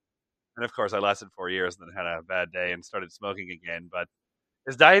 And of course I lasted 4 years and then had a bad day and started smoking again. But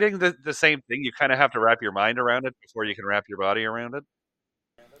Is dieting the same thing? You kind of have to wrap your mind around it before you can wrap your body around it.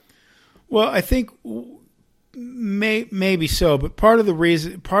 Well, I think maybe so, but part of the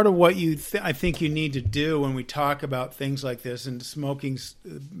reason, part of what I think you need to do when we talk about things like this, and smoking's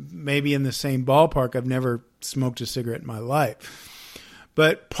maybe in the same ballpark. I've never smoked a cigarette in my life,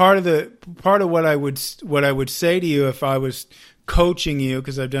 but part of what I would say to you if I was coaching you,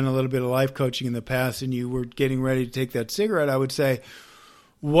 because I've done a little bit of life coaching in the past, and you were getting ready to take that cigarette, I would say,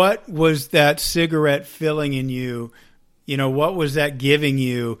 what was that cigarette filling in you? You know, what was that giving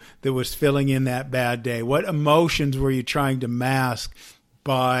you that was filling in that bad day? What emotions were you trying to mask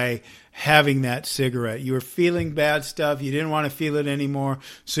by having that cigarette? You were feeling bad stuff. You didn't want to feel it anymore,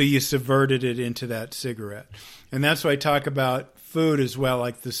 so you subverted it into that cigarette. And that's why I talk about food as well,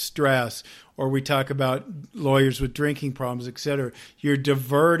 like the stress, or we talk about lawyers with drinking problems, etc. You're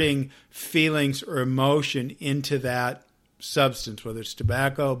diverting feelings or emotion into that substance, whether it's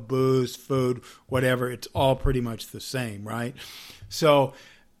tobacco, booze, food, whatever. It's all pretty much the same, right? So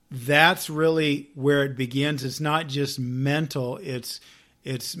that's really where it begins. It's not just mental, it's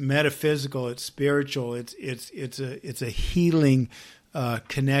metaphysical, it's spiritual, it's a healing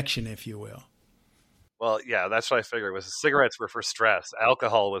connection, if you will. Well, yeah, that's what I figured. Was cigarettes were for stress,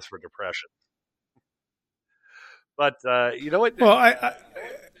 alcohol was for depression. But you know what? Well,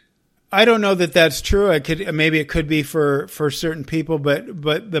 I don't know that that's true. Maybe it could be for certain people, but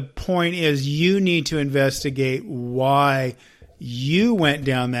the point is you need to investigate why you went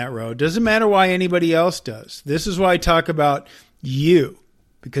down that road. Doesn't matter why anybody else does. This is why I talk about you,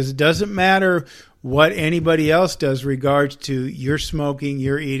 because it doesn't matter what anybody else does regards to your smoking,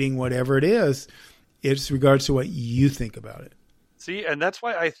 your eating, whatever it is. It's regards to what you think about it. See, and that's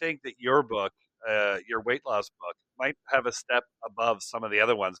why I think that your book, your weight loss book, might have a step above some of the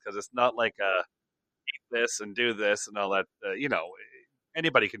other ones, because it's not like eat this and do this and all that.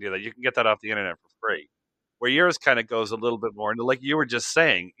 Anybody can do that. You can get that off the internet for free. Where yours kind of goes a little bit more into, like you were just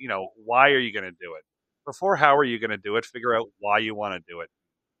saying, why are you going to do it? Before how are you going to do it? Figure out why you want to do it.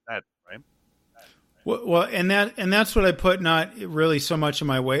 That right. Well, and that's what I put, not really so much in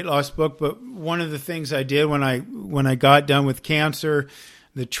my weight loss book, but one of the things I did when I got done with cancer,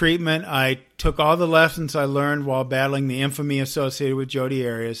 the treatment, I took all the lessons I learned while battling the infamy associated with Jodi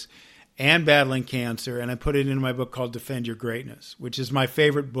Arias and battling cancer, and I put it into my book called Defend Your Greatness, which is my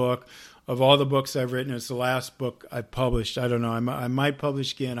favorite book of all the books I've written. It's the last book I published. I don't know. I might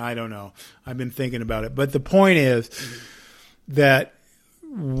publish again. I don't know. I've been thinking about it. But the point is that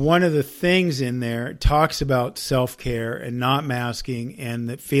one of the things in there talks about self-care and not masking, and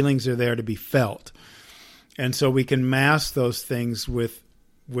that feelings are there to be felt. And so we can mask those things with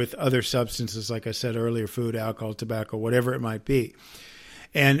other substances, like I said earlier, food, alcohol, tobacco, whatever it might be.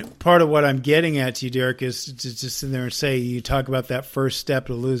 And part of what I'm getting at to you, Derek, is to just sit there and say, you talk about that first step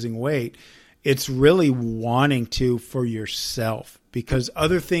to losing weight. It's really wanting to for yourself, because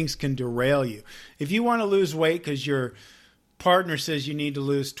other things can derail you. If you want to lose weight because your partner says you need to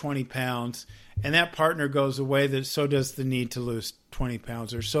lose 20 pounds, and that partner goes away, that so does the need to lose 20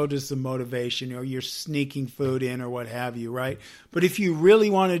 pounds, or so does the motivation, or you're sneaking food in, or what have you, right? But if you really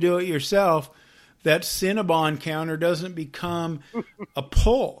want to do it yourself, that Cinnabon counter doesn't become a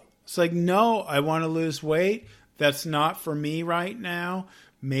pull. It's like, no, I want to lose weight. That's not for me right now.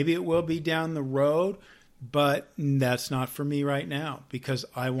 Maybe it will be down the road, but that's not for me right now, because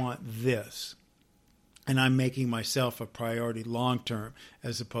I want this. And I'm making myself a priority long term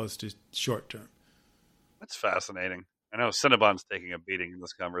as opposed to short term. That's fascinating. I know Cinnabon's taking a beating in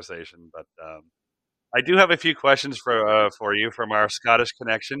this conversation, but I do have a few questions for you from our Scottish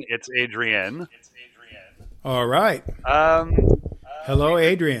connection. It's Adrienne. All right. Hello,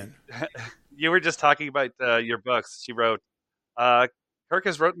 Adrienne. You were just talking about your books. She wrote, Kirk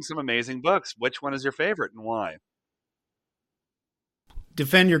has written some amazing books. Which one is your favorite and why?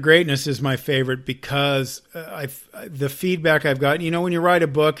 Defend Your Greatness is my favorite because the feedback I've gotten, when you write a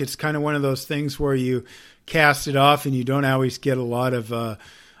book, it's kind of one of those things where you cast it off and you don't always get a lot of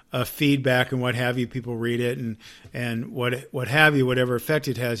feedback and what have you. People read it and what have you, whatever effect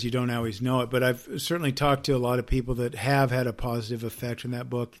it has, you don't always know it. But I've certainly talked to a lot of people that have had a positive effect in that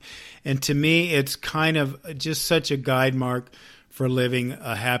book. And to me, it's kind of just such a guide mark for living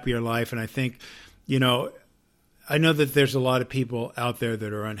a happier life. And I think, I know that there's a lot of people out there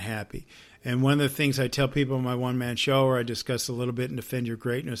that are unhappy. And one of the things I tell people in my one-man show, where I discuss a little bit in Defend Your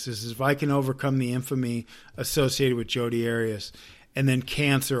Greatness, is if I can overcome the infamy associated with Jodi Arias and then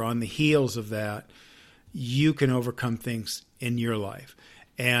cancer on the heels of that, you can overcome things in your life.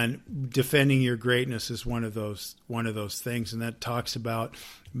 And Defending Your Greatness is one of those things. And that talks about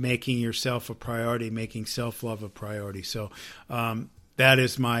making yourself a priority, making self-love a priority. So That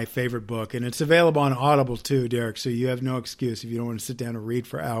is my favorite book, and it's available on Audible too, Derek. So you have no excuse if you don't want to sit down and read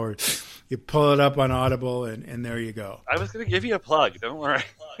for hours. You pull it up on Audible, and there you go. I was going to give you a plug. Don't worry.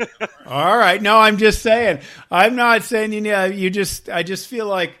 All right. No, I'm just saying. I'm not saying you know. You just. I just feel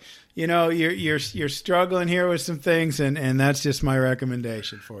like you're struggling here with some things, and that's just my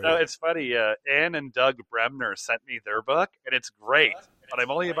recommendation for you. No, it's funny. Ann and Doug Bremner sent me their book, and it's great. But I'm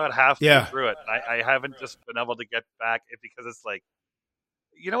only about halfway through it. I haven't just been able to get back because it's like,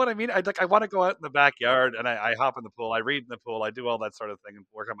 you know what I mean? I want to go out in the backyard and I hop in the pool. I read in the pool. I do all that sort of thing and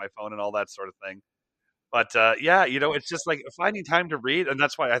work on my phone and all that sort of thing. But yeah, it's just like finding time to read, and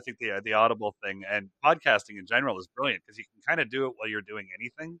that's why I think the Audible thing and podcasting in general is brilliant because you can kind of do it while you're doing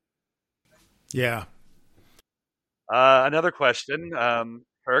anything. Yeah. Another question,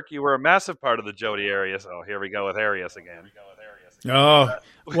 Kirk, you were a massive part of the Jodi Arias. Oh, here we go with Arias again. Oh,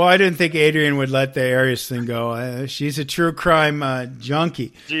 well, I didn't think Adrian would let the Arias thing go. She's a true crime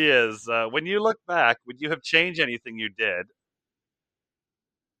junkie. She is. When you look back, would you have changed anything you did?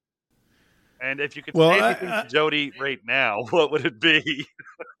 And if you could say anything to Jodi right now, what would it be?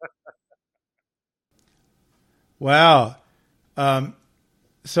 Wow.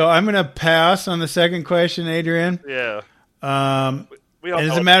 So I'm going to pass on the second question, Adrian. Yeah. And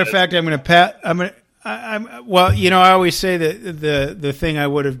as a matter of fact, I'm going to pass. Well, I always say that the thing I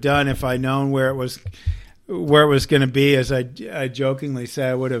would have done if I'd known where it was going to be, as I jokingly say,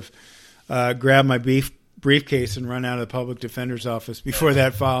 I would have grabbed my briefcase and run out of the public defender's office before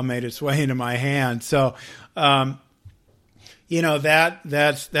that file made its way into my hand. So, that's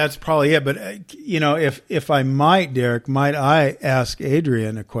probably it. But if I might, Derek, might I ask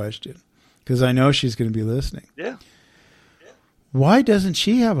Adrian a question? Because I know she's going to be listening. Yeah. Why doesn't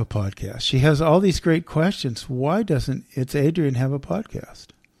she have a podcast? She has all these great questions. Why doesn't Adrian have a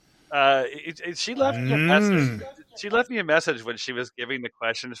podcast? She left me a message. She left me a message when she was giving the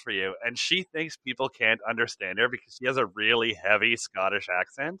questions for you, and she thinks people can't understand her because she has a really heavy Scottish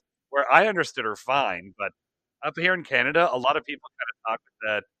accent, where I understood her fine, but up here in Canada, a lot of people kind of talk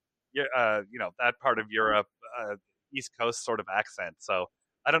with that, that part of Europe, East Coast sort of accent. So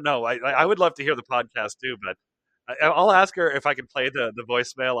I don't know. I would love to hear the podcast too, but I'll ask her if I can play the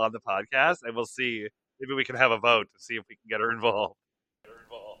voicemail on the podcast, and we'll see. Maybe we can have a vote to see if we can get her involved.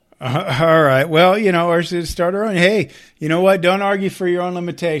 All right. Well, or should start her own. Hey, you know what? Don't argue for your own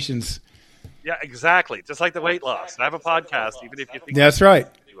limitations. Yeah, exactly. Just like the weight loss. I have a podcast, even if you think that's right.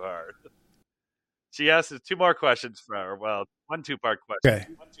 Too hard. She asked two more questions for her. Well, one two-part question.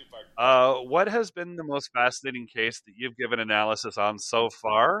 Okay. What has been the most fascinating case that you've given analysis on so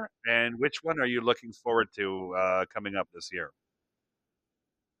far, and which one are you looking forward to coming up this year?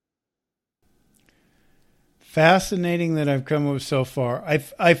 Fascinating that I've come up with so far.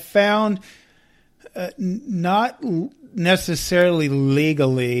 I found not necessarily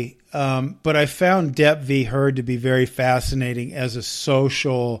legally, but I found Depp v. Heard to be very fascinating as a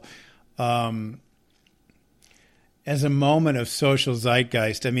social, as a moment of social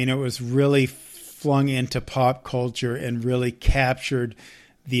zeitgeist. I mean, it was really flung into pop culture and really captured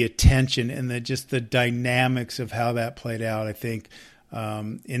the attention and just the dynamics of how that played out. I think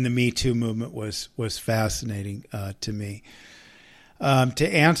in the Me Too movement was fascinating to me. To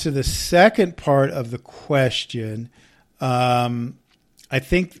answer the second part of the question, I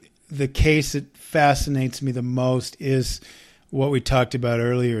think the case that fascinates me the most is what we talked about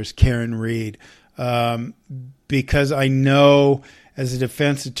earlier, is Karen Reed. Because I know as a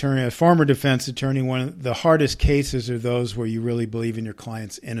defense attorney, a former defense attorney, one of the hardest cases are those where you really believe in your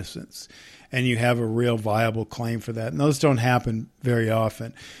client's innocence and you have a real viable claim for that. And those don't happen very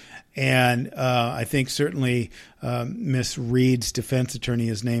often. And I think certainly Miss Reed's defense attorney,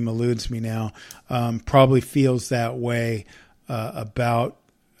 his name eludes me now, probably feels that way about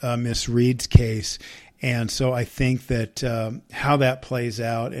Miss Reed's case. And so I think that how that plays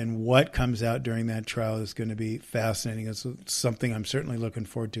out and what comes out during that trial is going to be fascinating. It's something I'm certainly looking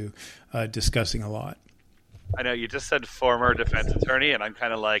forward to discussing a lot. I know you just said former defense attorney, and I'm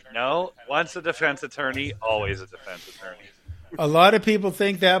kind of like, no, once a defense attorney, always a defense attorney. A lot of people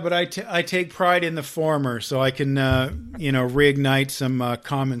think that, but I take pride in the former, so I can reignite some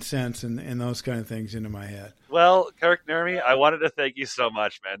common sense and those kind of things into my head. Well, Kirk Nurmi, I wanted to thank you so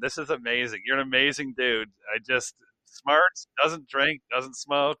much, man. This is amazing. You're an amazing dude. Smart, doesn't drink, doesn't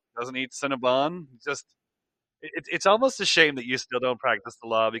smoke, doesn't eat Cinnabon. It's almost a shame that you still don't practice the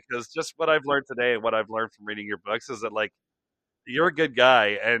law, because just what I've learned today and what I've learned from reading your books is that, like, you're a good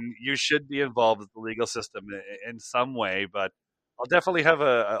guy and you should be involved with the legal system in some way. But I'll definitely have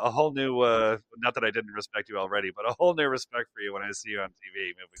a whole new, not that I didn't respect you already, but a whole new respect for you when I see you on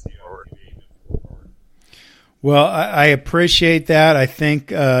TV moving forward. Well, I appreciate that. I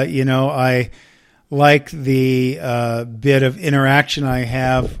think, I like the bit of interaction I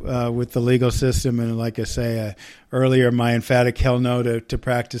have with the legal system. And like I say earlier, my emphatic hell no to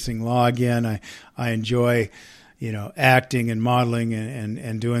practicing law again. I enjoy, acting and modeling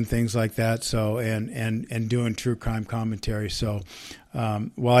and doing things like that. So, and doing true crime commentary. So,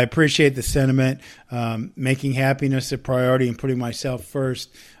 while I appreciate the sentiment, making happiness a priority and putting myself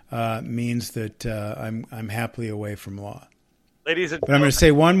first means that I'm happily away from law. Ladies and but I'm going to say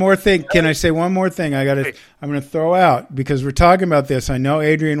one more thing. Can I say one more thing? I'm going to throw out, because we're talking about this. I know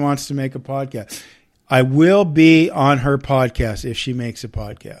Adrienne wants to make a podcast. I will be on her podcast if she makes a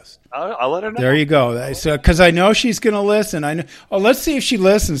podcast. I'll let her know. There you go. So, because I know she's going to listen. I know. Oh, let's see if she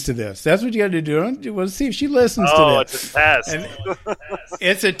listens to this. That's what you got to do. Let's see if she listens to this. Oh, it's a test.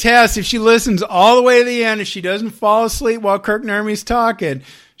 It's a test. If she listens all the way to the end, if she doesn't fall asleep while Kirk Nurmi's talking,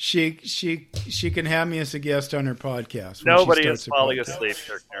 she can have me as a guest on her podcast. Nobody is falling asleep,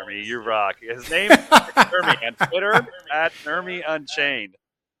 Kirk Nurmi. You rock. His name is Kirk Nurmi on Twitter at Nurmi Unchained.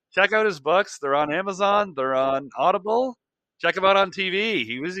 Check out his books. They're on Amazon. They're on Audible. Check him out on TV.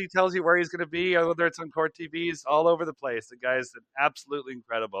 He usually tells you where he's going to be, whether it's on court TVs, all over the place. The guy's absolutely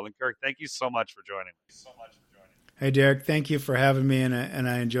incredible. And Kirk, thank you so much for joining me. Hey, Derek, thank you for having me, and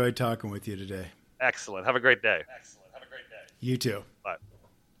I enjoyed talking with you today. Excellent. Have a great day. You too. Bye.